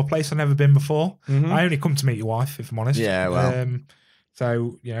out to your place. I've never been before. Mm-hmm. I only come to meet your wife, if I'm honest. Yeah, well.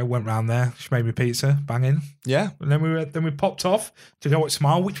 So went round there. She made me pizza, banging. Yeah. And then we popped off to go at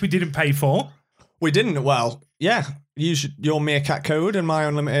Smile, which we didn't pay for. We didn't. Well, yeah. Use your Meerkat code and my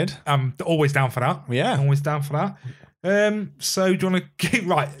unlimited. I'm always down for that. Yeah. Always down for that. So do you want to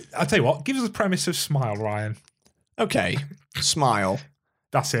right? I'll tell you what. Give us the premise of Smile, Ryan. Okay, Smile.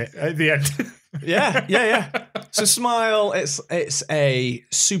 That's it. At the end. Yeah. So Smile, it's a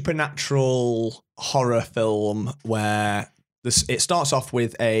supernatural horror film where it starts off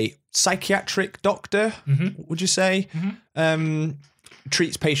with a psychiatric doctor. Mm-hmm. Would you say? Mm-hmm.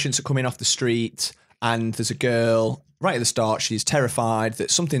 Treats patients that come in off the street, and there's a girl right at the start. She's terrified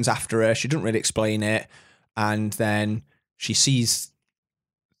that something's after her. She doesn't really explain it. And then she sees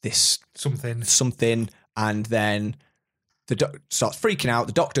something, and then starts freaking out.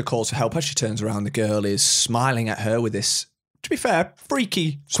 The doctor calls for help. As she turns around, the girl is smiling at her with this, to be fair,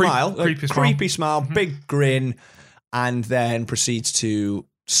 freaky smile. Creepy smile, mm-hmm. Big grin, and then proceeds to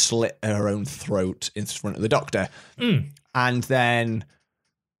slit her own throat in front of the doctor. And then,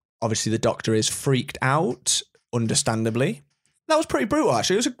 obviously, the doctor is freaked out, understandably. That was pretty brutal,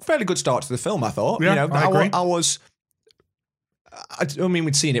 actually. It was a fairly good start to the film, I thought. Yeah, I agree. I mean,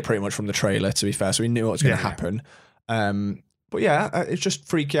 we'd seen it pretty much from the trailer, to be fair, so we knew what was going to happen. But yeah, it's just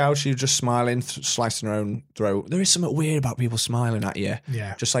freaky out. She was just smiling, slicing her own throat. There is something weird about people smiling at you.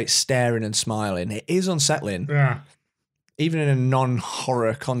 Yeah. Just like staring and smiling. It is unsettling. Yeah. Even in a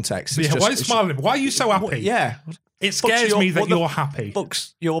non-horror context. Why are you smiling? Why are you so happy? Yeah. It scares me that you're happy.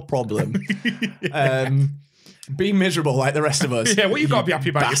 Fuck's your problem. Be miserable like the rest of us. Yeah, what you got to be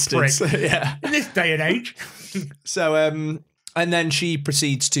happy about, bastards. You prick. Yeah. In this day and age. So, and then she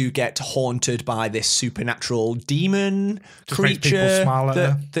proceeds to get haunted by this supernatural demon creature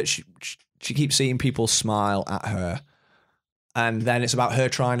that she keeps seeing people smile at her. And then it's about her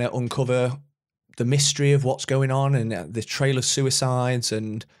trying to uncover the mystery of what's going on and the trail of suicides.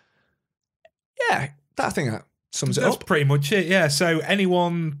 And yeah, I think that sums it up. That's pretty much it, yeah. So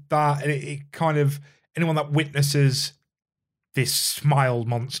anyone that anyone that witnesses this smile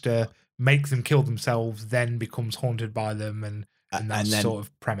monster make them kill themselves, then becomes haunted by them, and that's then, sort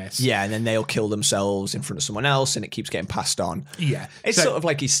of premise. Yeah, and then they'll kill themselves in front of someone else, and it keeps getting passed on. Yeah. It's sort of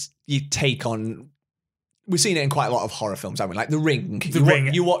like you take on... We've seen it in quite a lot of horror films, haven't we? Like The Ring. The Ring.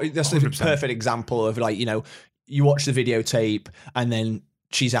 That's 100%. A perfect example of, like, you watch the videotape, and then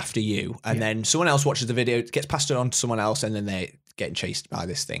she's after you, and then someone else watches the video, gets passed on to someone else, and then they're getting chased by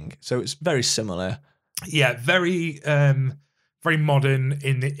this thing. So it's very similar. Yeah, very very modern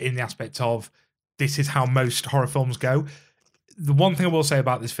in the aspect of this is how most horror films go. The one thing I will say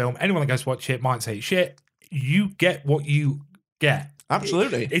about this film, anyone that goes to watch it might say it's shit. You get what you get.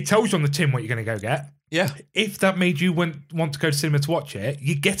 Absolutely. It tells you on the tin what you're going to go get. Yeah. If that made you want to go to cinema to watch it,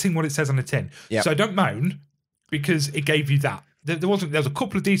 you're getting what it says on the tin. Yep. So don't moan because it gave you that. There was a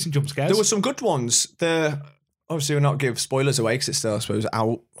couple of decent jump scares. There were some good ones. Obviously, we'll not give spoilers away because it's still, I suppose,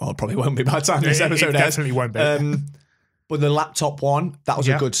 out. Well, it probably won't be by the time this episode airs. It definitely won't be. But the laptop one, that was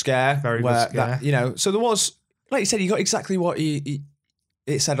a good scare. Very good scare. That, you know, so there was, like you said, you got exactly what it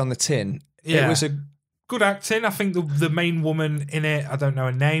said on the tin. Yeah. It was a good acting. I think the main woman in it, I don't know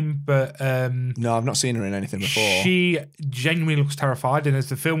her name, but no, I've not seen her in anything before. She genuinely looks terrified, and as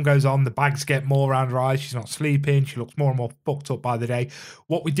the film goes on, the bags get more around her eyes. She's not sleeping. She looks more and more fucked up by the day.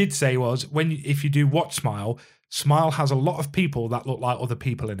 What we did say was, if you do watch Smile, Smile has a lot of people that look like other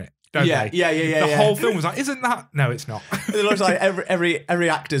people in it. Don't they? Yeah. The whole film was like, isn't that? No, it's not. It looks like every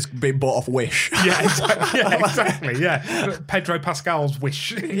actor's been bought off Wish. Yeah, exactly. Yeah, Pedro Pascal's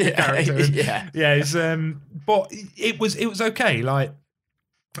Wish character. Yeah. It's, but it was okay. Like,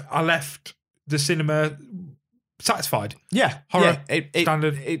 I left the cinema satisfied. Yeah, horror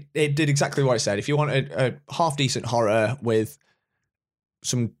standard. It did exactly what I said. If you want a half decent horror with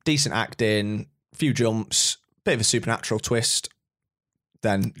some decent acting, few jumps, bit of a supernatural twist,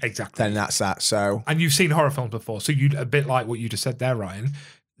 then that's that. So, and you've seen horror films before, so you a bit like what you just said there, Ryan.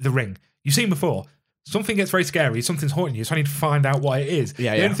 The Ring, you've seen before. Something gets very scary. Something's haunting you, so I need to find out what it is. The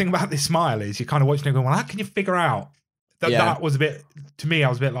only thing about this Smile is you're kind of watching it going, well, how can you figure out? That was a bit, to me, I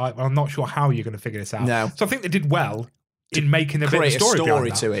was a bit like, well, I'm not sure how you're going to figure this out. No. So I think they did well in making a bit of a story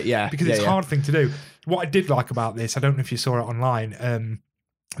to it, because it's a hard thing to do. What I did like about this, I don't know if you saw it online,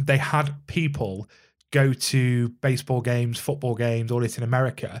 they had people go to baseball games, football games, all this in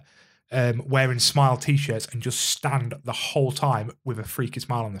America, wearing Smile t-shirts and just stand the whole time with a freaky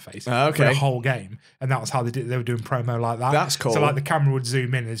smile on their face for the whole game. And that was how they were doing promo like that. That's cool. So like the camera would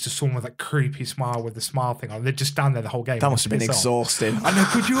zoom in and there's just someone with that creepy smile with the smile thing on. They'd just stand there the whole game. That must have been exhausting. I know,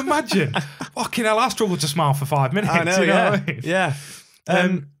 could you imagine? Fucking hell, I struggled to smile for 5 minutes. I know, you know what I mean? Yeah.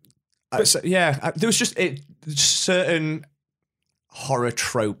 There was just certain horror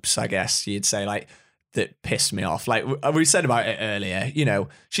tropes, I guess you'd say, like, that pissed me off. Like we said about it earlier, you know,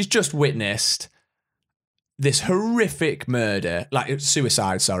 she's just witnessed this horrific murder, like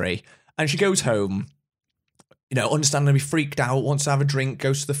suicide, sorry. And she goes home, you know, understandably freaked out, wants to have a drink,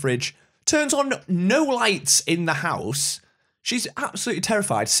 goes to the fridge, turns on no lights in the house. She's absolutely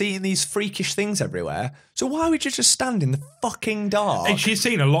terrified, seeing these freakish things everywhere. So why would you just stand in the fucking dark? And she's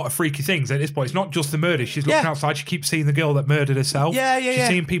seen a lot of freaky things at this point. It's not just the murder. She's looking outside. She keeps seeing the girl that murdered herself. She's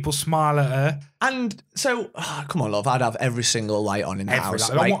seeing people smile at her. And so, come on, love, I'd have every single light on in the house.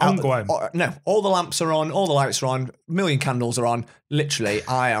 No, all the lamps are on, all the lights are on, a million candles are on. Literally,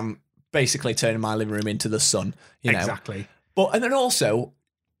 I am basically turning my living room into the sun. You know? Exactly. But, and then also,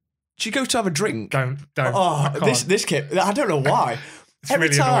 she goes to have a drink. Don't. Oh, this kid, I don't know why. Every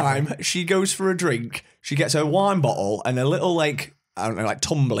really time she goes for a drink, she gets her wine bottle and a little, like, I don't know, like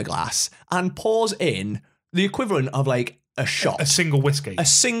tumbler glass and pours in the equivalent of, like, a shot. A single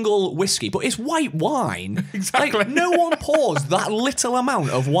whiskey. But it's white wine. Exactly. Like, no one pours that little amount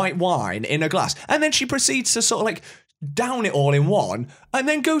of white wine in a glass. And then she proceeds to sort of, like, down it all in one and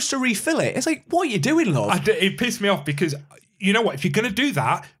then goes to refill it. It's like, what are you doing, love? It pissed me off because, you know what, if you're going to do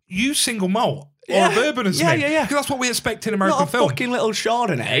that, use single malt or a bourbon and Smith. Yeah. Because that's what we expect in American Not a film. fucking little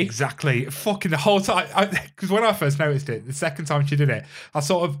Chardonnay. Exactly. Fucking the whole time. Because when I first noticed it, the second time she did it, I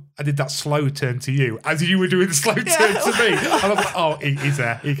did that slow turn to you as you were doing the slow turn to me. And I was like, oh, he's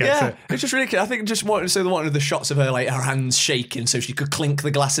there. He gets it. It's just ridiculous. I think just wanted the shots of her, like, her hands shaking so she could clink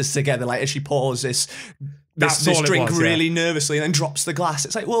the glasses together, like, as she pours this drink really nervously and then drops the glass.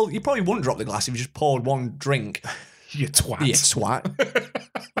 It's like, well, you probably wouldn't drop the glass if you just poured one drink. You twat. You twat.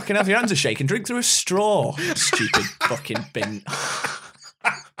 Fucking have your hands are shaking. Drink through a straw. Stupid fucking bin.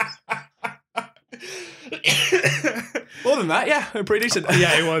 Other than that, yeah, pretty decent.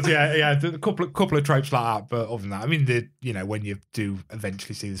 Yeah, it was. Yeah. A couple of tropes like that, but other than that, I mean, when you do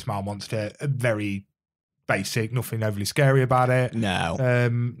eventually see the Smile Monster, very basic, nothing overly scary about it. No.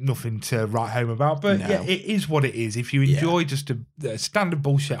 Nothing to write home about. But yeah, it is what it is. If you enjoy just a standard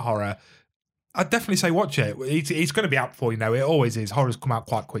bullshit horror, I'd definitely say watch it. It's going to be out before you know it. It always is. Horrors come out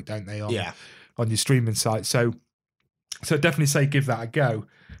quite quick, don't they? On your streaming site. So definitely say give that a go.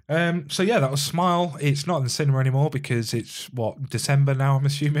 That was Smile. It's not in the cinema anymore because it's December now, I'm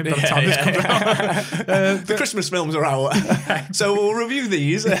assuming, by the time this comes out. The Christmas films are out. So we'll review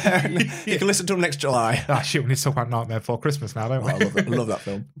these. You can listen to them next July. Shit, we need to talk about Nightmare Before Christmas now, don't we? I love that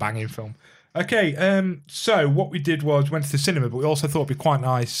film. Banging film. Okay, so what we did was went to the cinema, but we also thought it'd be quite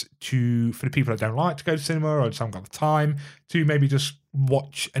nice for the people that don't like to go to cinema or just haven't got the time to maybe just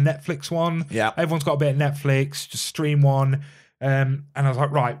watch a Netflix one. Yeah. Everyone's got a bit of Netflix, just stream one. And I was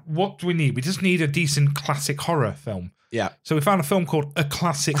like, right, what do we need? We just need a decent classic horror film. Yeah. So we found a film called A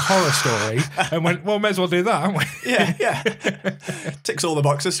Classic Horror Story and went, well, may as well do that, haven't we? Yeah. Ticks all the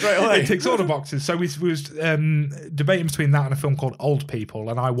boxes straight away. It ticks all the boxes. So we was debating between that and a film called Old People,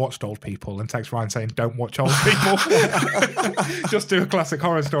 and I watched Old People and text Ryan saying, don't watch Old People. Just do A Classic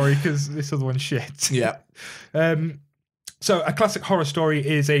Horror Story because this other one's shit. Yeah. So A Classic Horror Story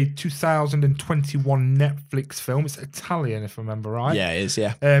is a 2021 Netflix film. It's Italian, if I remember right. Yeah, it is,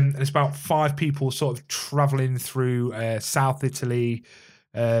 yeah. And it's about 5 people sort of traveling through South Italy,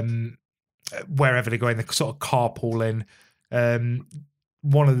 wherever they're going, they're sort of carpooling.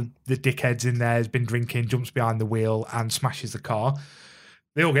 One of the dickheads in there has been drinking, jumps behind the wheel and smashes the car.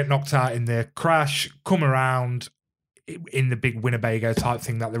 They all get knocked out in the crash, come around in the big Winnebago type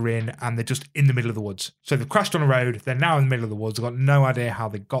thing that they're in, and they're just in the middle of the woods. So they've crashed on a road, they're now in the middle of the woods, they've got no idea how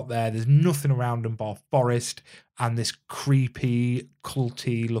they got there. There's nothing around them but a forest and this creepy,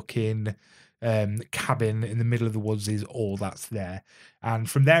 culty looking cabin in the middle of the woods is all that's there. And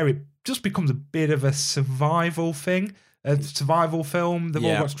from there, it just becomes a bit of a survival thing, a survival film. They've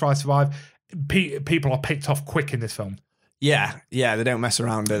all got to try to survive. People are picked off quick in this film. Yeah, they don't mess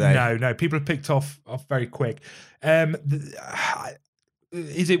around, do they? No, people are picked off very quick.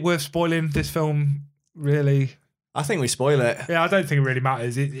 Is it worth spoiling this film, really? I think we spoil it. Yeah, I don't think it really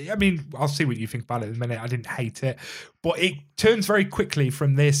matters. I mean, I'll see what you think about it in a minute. I didn't hate it. But it turns very quickly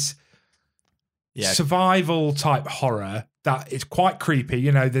from this survival type horror that is quite creepy.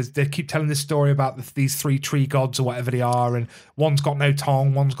 You know, they keep telling this story about these 3 tree gods or whatever they are, and one's got no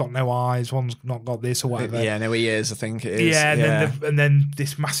tongue, one's got no eyes, one's not got this or whatever. Yeah, no ears, I think it is. Yeah, and then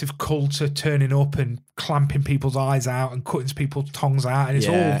this massive cult are turning up and clamping people's eyes out and cutting people's tongues out, and it's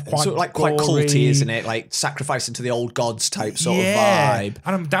all quite sort of like quite culty, isn't it? Like sacrificing to the old gods type sort of vibe.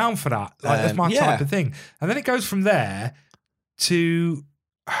 And I'm down for that. Like that's my type of thing. And then it goes from there to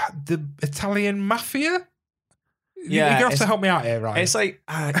the Italian mafia. You're going to have to help me out here, right? It's like,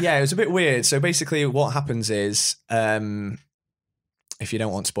 it was a bit weird. So basically what happens is, if you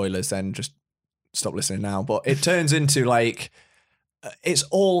don't want spoilers, then just stop listening now. But it turns into like, it's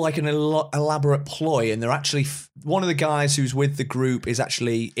all like an elaborate ploy. And they're actually, one of the guys who's with the group is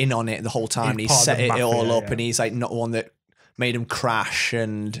actually in on it the whole time. He's set it all up and he's like not the one that made them crash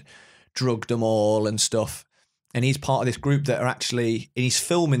and drugged them all and stuff. And he's part of this group that are actually, and he's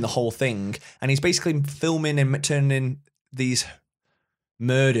filming the whole thing. And he's basically filming and turning these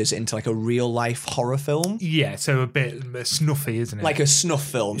murders into like a real life horror film. Yeah, so a bit snuffy, isn't it? Like a snuff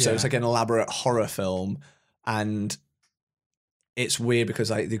film. So it's like an elaborate horror film. And it's weird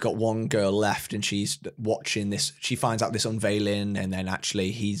because like they've got one girl left and she's watching this. She finds out this unveiling and then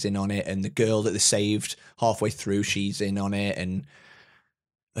actually he's in on it. And the girl that they saved halfway through, she's in on it. And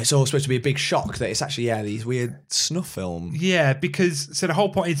it's all supposed to be a big shock that it's actually, these weird snuff film. Yeah, because so the whole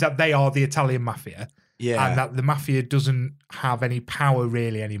point is that they are the Italian mafia. Yeah. And that the mafia doesn't have any power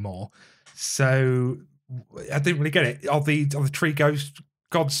really anymore. So I didn't really get it. Are the tree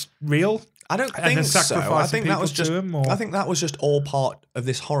gods real? I don't think so. I think that was just all part of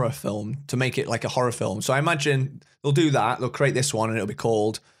this horror film to make it like a horror film. So I imagine they'll do that. They'll create this one and it'll be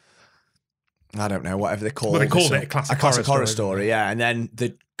called, I don't know, whatever they call it. Well, they called it a classic horror story, yeah. And then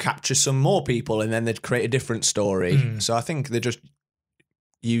they'd capture some more people and then they'd create a different story. So I think they're just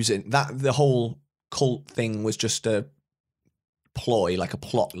using that. The whole cult thing was just a ploy, like a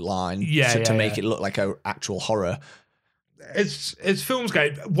plot line to make it look like an actual horror. As films go,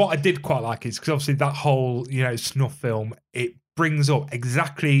 what I did quite like is because obviously that whole, snuff film, it brings up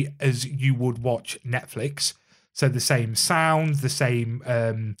exactly as you would watch Netflix. So the same sound, the same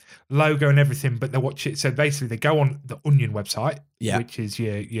logo and everything, but they watch it. So basically they go on the Onion website, which is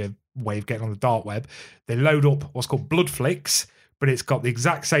your way of getting on the dark web. They load up what's called Bloodflix, but it's got the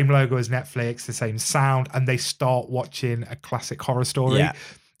exact same logo as Netflix, the same sound, and they start watching A Classic Horror Story.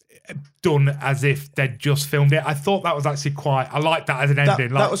 Done as if they'd just filmed it. I thought that was actually I like that as an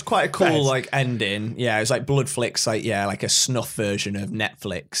ending. That was quite a cool ending. Yeah, it was like Bloodflix, like a snuff version of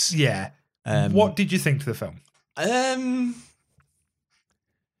Netflix. Yeah. What did you think to the film?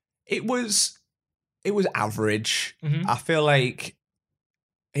 It was average. Mm-hmm. I feel like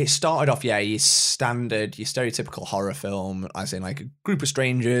it started off, your standard, your stereotypical horror film, as in like a group of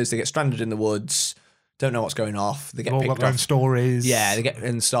strangers, they get stranded in the woods, don't know what's going off, they get all picked got their own off. stories. Yeah,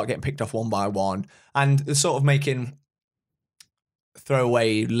 they start getting picked off one by one, and they're sort of making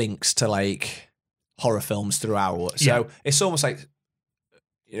throwaway links to like horror films throughout. So it's almost like,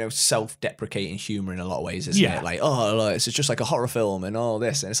 self-deprecating humor in a lot of ways, isn't it? Like, it's just like a horror film and all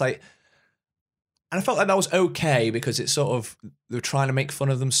this. And it's like, and I felt like that was okay because it's sort of, they're trying to make fun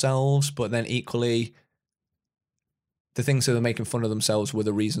of themselves, but then equally, the things that they're making fun of themselves were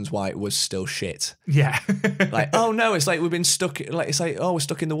the reasons why it was still shit. Yeah. Like, oh no, it's like we've been stuck. Like it's like, oh, we're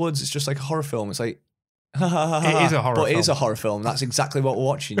stuck in the woods. It's just like a horror film. It's like, ha, ha, ha, ha. It is a horror but film. it is a horror film. That's exactly what we're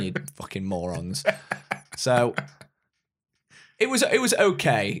watching. You fucking morons. So it was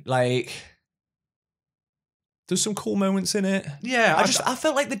okay. Like there's some cool moments in it. Yeah. I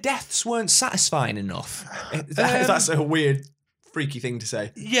felt like the deaths weren't satisfying enough. That's a weird, freaky thing to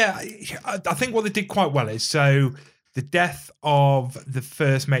say. Yeah, I think what they did quite well is so the death of the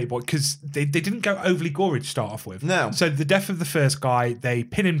first matey boy, because they didn't go overly gory to start off with. No. So the death of the first guy, they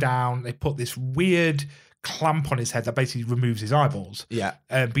pin him down, they put this weird clamp on his head that basically removes his eyeballs. Yeah.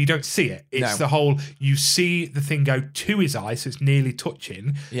 But you don't see it. It's No. the whole, you see the thing go to his eye, so it's nearly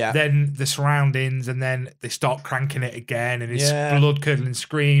touching. Yeah. Then the surroundings, and then they start cranking it again, and it's Yeah. blood-curdling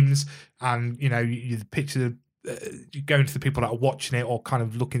screams, and, you know, you picture you going to the people that are watching it or kind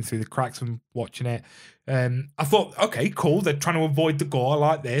of looking through the cracks and watching it. I thought, okay, cool. They're trying to avoid the gore. I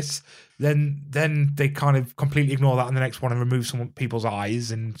like this. Then they kind of completely ignore that in the next one and remove people's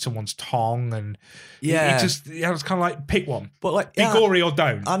eyes and someone's tongue, and Yeah. it was kind of like pick one, But like, be yeah, gory or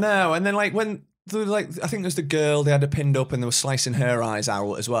don't. I know. And then like when I think there's the girl they had her pinned up and they were slicing her eyes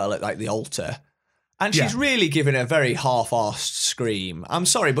out as well at like the altar. And she's Yeah. really giving a very half-arsed scream. I'm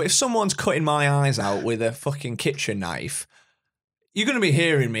sorry, but if someone's cutting my eyes out with a fucking kitchen knife, you're going to be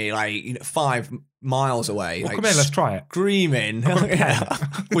hearing me like 5 miles away. Well, like, come here, let's try it. Screaming Yeah,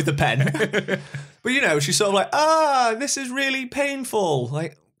 with the pen. But she's sort of like, this is really painful.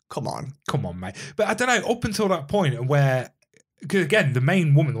 Like, come on. Come on, mate. But I don't know, up until that point where, because again, the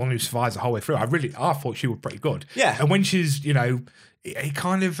main woman, the one who survives the whole way through, I thought she was pretty good. Yeah. And when she's, it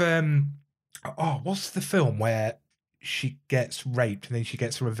kind of, what's the film where she gets raped and then she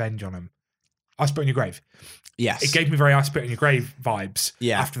gets revenge on him? I Spit on Your Grave. Yes. It gave me very I Spit on Your Grave vibes.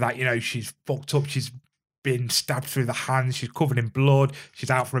 Yeah. After that, she's fucked up. She's been stabbed through the hands. She's covered in blood. She's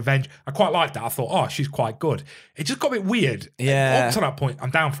out for revenge. I quite liked that. I thought, she's quite good. It just got a bit weird. Yeah. Up to that point,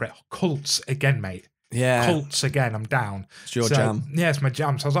 I'm down for it. Cults again, mate. Yeah. Cults again, I'm down. It's your jam. Yeah, it's my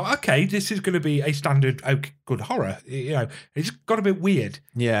jam. So I was like, okay, this is going to be a standard good horror. It just got a bit weird.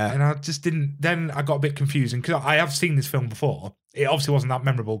 Yeah. And I just didn't. Then I got a bit confusing because I have seen this film before. It obviously wasn't that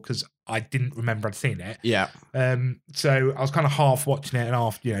memorable because I didn't remember I'd seen it. Yeah. So I was kind of half watching it and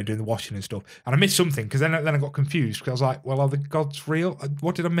half, doing the washing and stuff. And I missed something because then I got confused because I was like, well, are the gods real?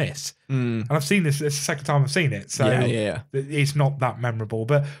 What did I miss? And I've seen this. It's the second time I've seen it. So yeah. it's not that memorable.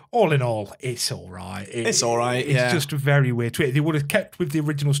 But all in all, it's all right. It's all right, It's yeah. just a very weird twist. If they would have kept with the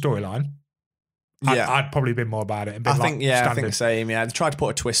original storyline, Yeah. I'd probably been more about it. And been I like think the standard. same. Yeah, they tried to put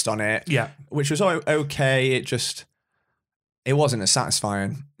a twist on it. Yeah. Which was okay. It wasn't as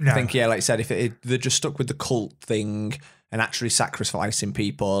satisfying. No. I think, like you said, if they just stuck with the cult thing and actually sacrificing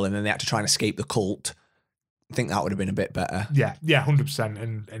people, and then they had to try and escape the cult, I think that would have been a bit better. Yeah, 100%.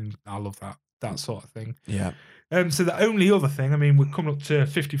 And I love that sort of thing. Yeah. So the only other thing, we're coming up to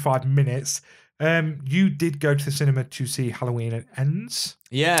 55 minutes. You did go to the cinema to see Halloween Ends.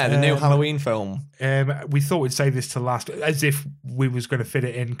 Yeah, the new Halloween film. We thought we'd say this to last, as if we was going to fit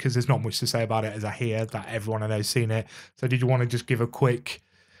it in, because there's not much to say about it, as I hear that everyone I know has seen it. So did you want to just give a quick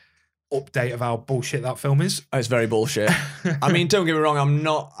update of how bullshit that film is? It's very bullshit. Don't get me wrong, I'm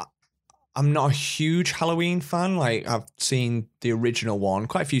not a huge Halloween fan. Like, I've seen the original one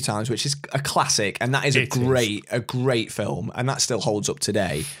quite a few times, which is a classic, and that is a great film, and that still holds up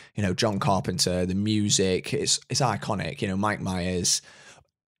today. John Carpenter, the music, it's iconic. Mike Myers,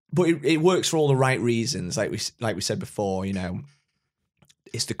 but it works for all the right reasons. Like we said before,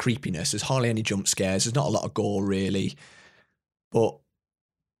 it's the creepiness. There's hardly any jump scares. There's not a lot of gore really, but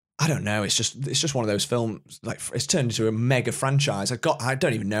I don't know. It's just one of those films. Like, it's turned into a mega franchise. I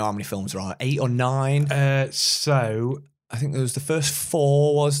don't even know how many films there are. 8 or 9. So I think there was the first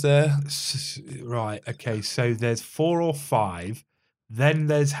 4. Was there? Right. Okay. So there's 4 or 5. Then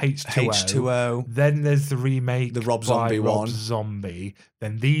there's H2O. H2O. Then there's the remake, The Rob by Zombie Rob one. Zombie.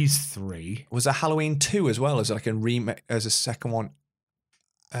 Then these 3. Was there Halloween 2 as well as like a remake as a second one?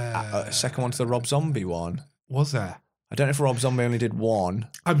 Second one to the Rob Zombie one. Was there? I don't know if Rob Zombie only did 1.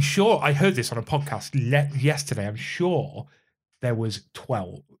 I'm sure I heard this on a podcast yesterday. I'm sure there was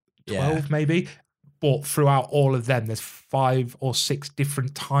 12 Yeah. maybe. But throughout all of them, there's 5 or 6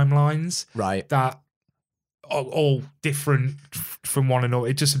 different timelines Right. that are all different from one another.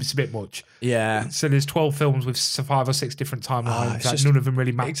 It's a bit much. Yeah. So there's 12 films with 5 or 6 different timelines it's that just- none of them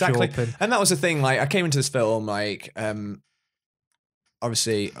really match Exactly. up. And And that was the thing. Like, I came into this film, like,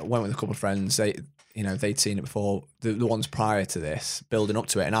 obviously I went with a couple of friends. They'd seen it before, the ones prior to this, building up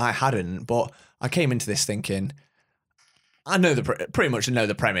to it, and I hadn't. But I came into this thinking, I know pretty much know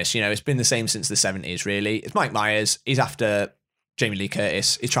the premise. You know, it's been the same since the 70s, really. It's Mike Myers. He's after Jamie Lee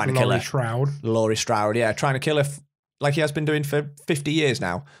Curtis. He's trying to kill her. Laurie Strode, yeah, trying to kill her like he has been doing for 50 years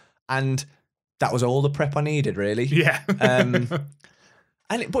now. And that was all the prep I needed, really. Yeah.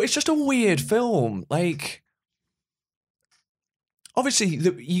 But it's just a weird film. Like, obviously,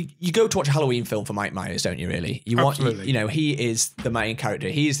 you go to watch a Halloween film for Mike Myers, don't you, really? Absolutely. You know, he is the main character.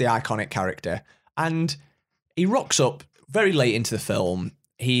 He is the iconic character. And he rocks up very late into the film.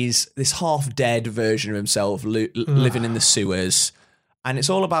 He's this half-dead version of himself living in the sewers. And it's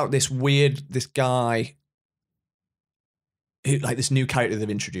all about this guy, who, like this new character they've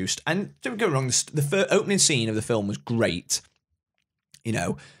introduced. And don't get me wrong, the opening scene of the film was great. You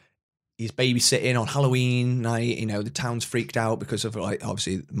know, he's babysitting on Halloween night. You know, the town's freaked out because of, like,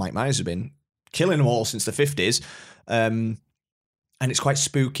 obviously Mike Myers has been killing them all since the 50s. And it's quite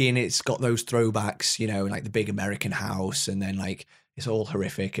spooky, and it's got those throwbacks, you know, like the big American house, and then like it's all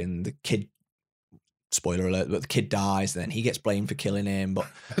horrific, and the kid, spoiler alert, but the kid dies, and then he gets blamed for killing him. But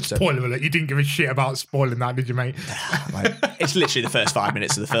spoiler alert, you didn't give a shit about spoiling that, did you, mate? Like, it's literally the first 5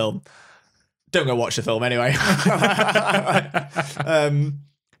 minutes of the film. Don't go watch the film anyway.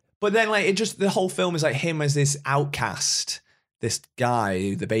 But then, like, the whole film is like him as this outcast, this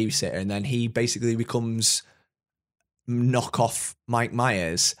guy, the babysitter, and then he basically becomes knockoff Mike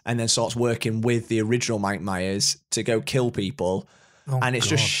Myers, and then starts working with the original Mike Myers to go kill people. And it's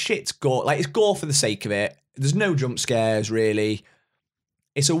just shit gore. Like, it's gore for the sake of it. There's no jump scares, really.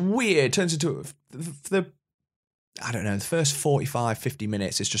 It's turns into the first 45, 50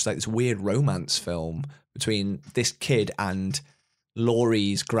 minutes, it's just like this weird romance film between this kid and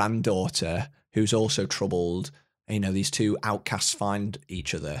Laurie's granddaughter, who's also troubled. And, you know, these two outcasts find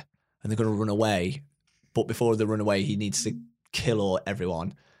each other, and they're going to run away. But before they run away, he needs to kill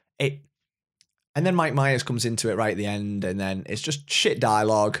everyone. And then Mike Myers comes into it right at the end, and then it's just shit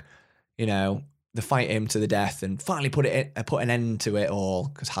dialogue. You know, they fight him to the death, and finally put an end to it all,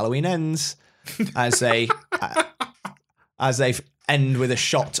 because Halloween ends as they end with a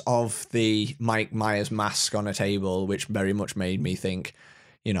shot of the Mike Myers mask on a table, which very much made me think,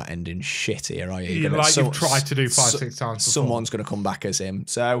 you're not ending shit here, are you? You've tried to do 5-6 times before. Someone's going to come back as him.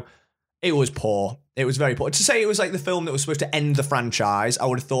 So it was poor. It was very poor. To say it was like the film that was supposed to end the franchise, I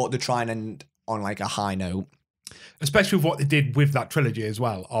would have thought they'd try and end on like a high note. Especially with what they did with that trilogy as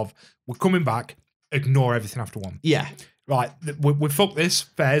well, of we're coming back, ignore everything after one. Yeah. Right, we fucked this,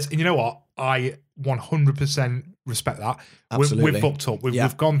 Fairs, and you know what? I 100% respect that. Absolutely. We've fucked up.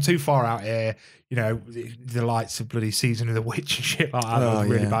 We've gone too far out here. You know, the lights of bloody Season of the Witch and shit like that. That was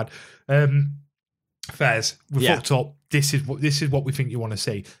really bad. Fairs, we fucked up. This is what we think you want to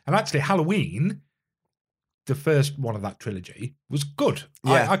see. And actually, Halloween, the first one of that trilogy, was good.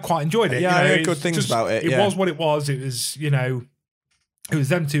 Yeah. I quite enjoyed it. Yeah, you know, I heard good things about it. It was what it was. It was, you know, it was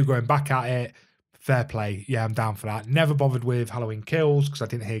them two going back at it. Fair play. Yeah, I'm down for that. Never bothered with Halloween Kills because I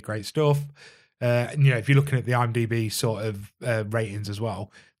didn't hear great stuff. And, you know, if you're looking at the IMDb sort of ratings as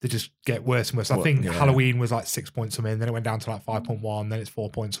well, they just get worse and worse. I think Halloween was like 6 point something, then it went down to like 5.1, then it's 4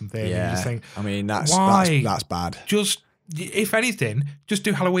 point something. Yeah. And you just think, I mean, that's bad. Just, if anything, just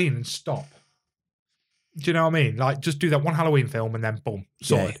do Halloween and stop. Do you know what I mean? Like, just do that one Halloween film and then boom,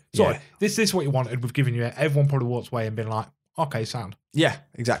 sorted. Yeah. This is what you wanted. We've given you it. Everyone probably walks away and been like, okay, sound. Yeah,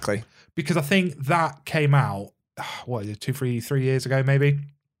 exactly. Because I think that came out, what is it, 3 years ago, maybe?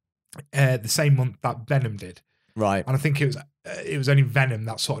 The same month that Venom did. Right. And I think it was only Venom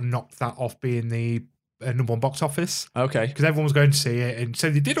that sort of knocked that off being the number one box office. Okay. Because everyone was going to see it. And so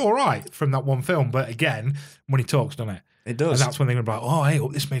they did all right from that one film. But again, money talks, doesn't it? It does. And that's when they're going to be like, oh,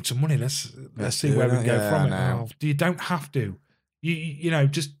 hey, this made some money. Let's see where we can go from it. No. You don't have to. You know,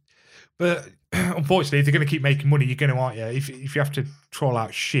 just... But unfortunately, if they're going to keep making money, you're going to, aren't you? If you have to troll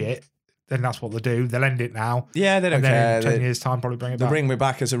out shit, then that's what they'll do. They'll end it now. Yeah, they don't and then care. In 10 years' time, probably bring it back. They'll bring me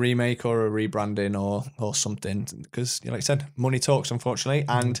back as a remake or a rebranding or something. Because, like I said, money talks, unfortunately.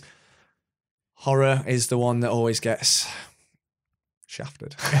 And horror is the one that always gets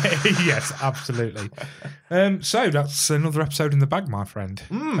shafted. Yes, absolutely. So that's another episode in the bag, my friend.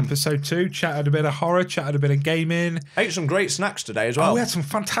 Episode 2, chatted a bit of horror, chatted a bit of gaming. Ate some great snacks today as well. Oh, we had some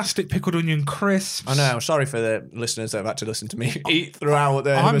fantastic pickled onion crisps. I know. Sorry for the listeners that have had to listen to me eat throughout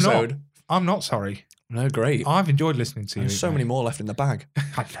the episode. I'm not sorry. No, great. I've enjoyed listening to you. There's so many more left in the bag.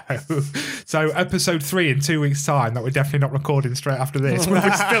 I know. So episode 3 in 2 weeks' time, that we're definitely not recording straight after this. We're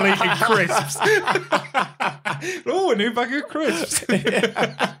still eating crisps. Oh, a new bag of crisps.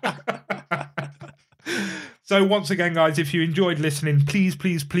 So once again, guys, if you enjoyed listening, please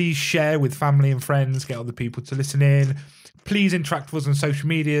share with family and friends, get other people to listen in. Please interact with us on social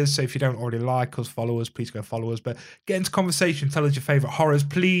medias. So if you don't already like us, follow us, please go follow us. But get into conversation. Tell us your favourite horrors.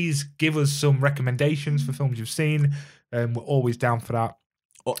 Please give us some recommendations for films you've seen. We're always down for that.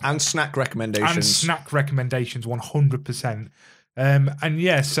 And snack recommendations. And snack recommendations, 100%. And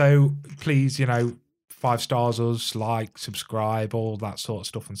yeah, so please, 5 stars us, like, subscribe, all that sort of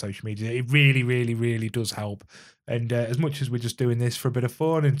stuff on social media. It really, really, really does help. And as much as we're just doing this for a bit of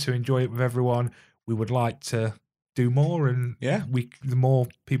fun and to enjoy it with everyone, we would like to do more. And the more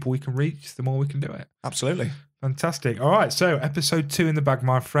people we can reach, the more we can do it. Absolutely. Fantastic. All right. So episode 2 in the bag,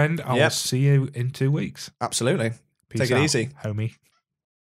 my friend. I will see you in 2 weeks. Absolutely. Peace Take it out, easy. homie.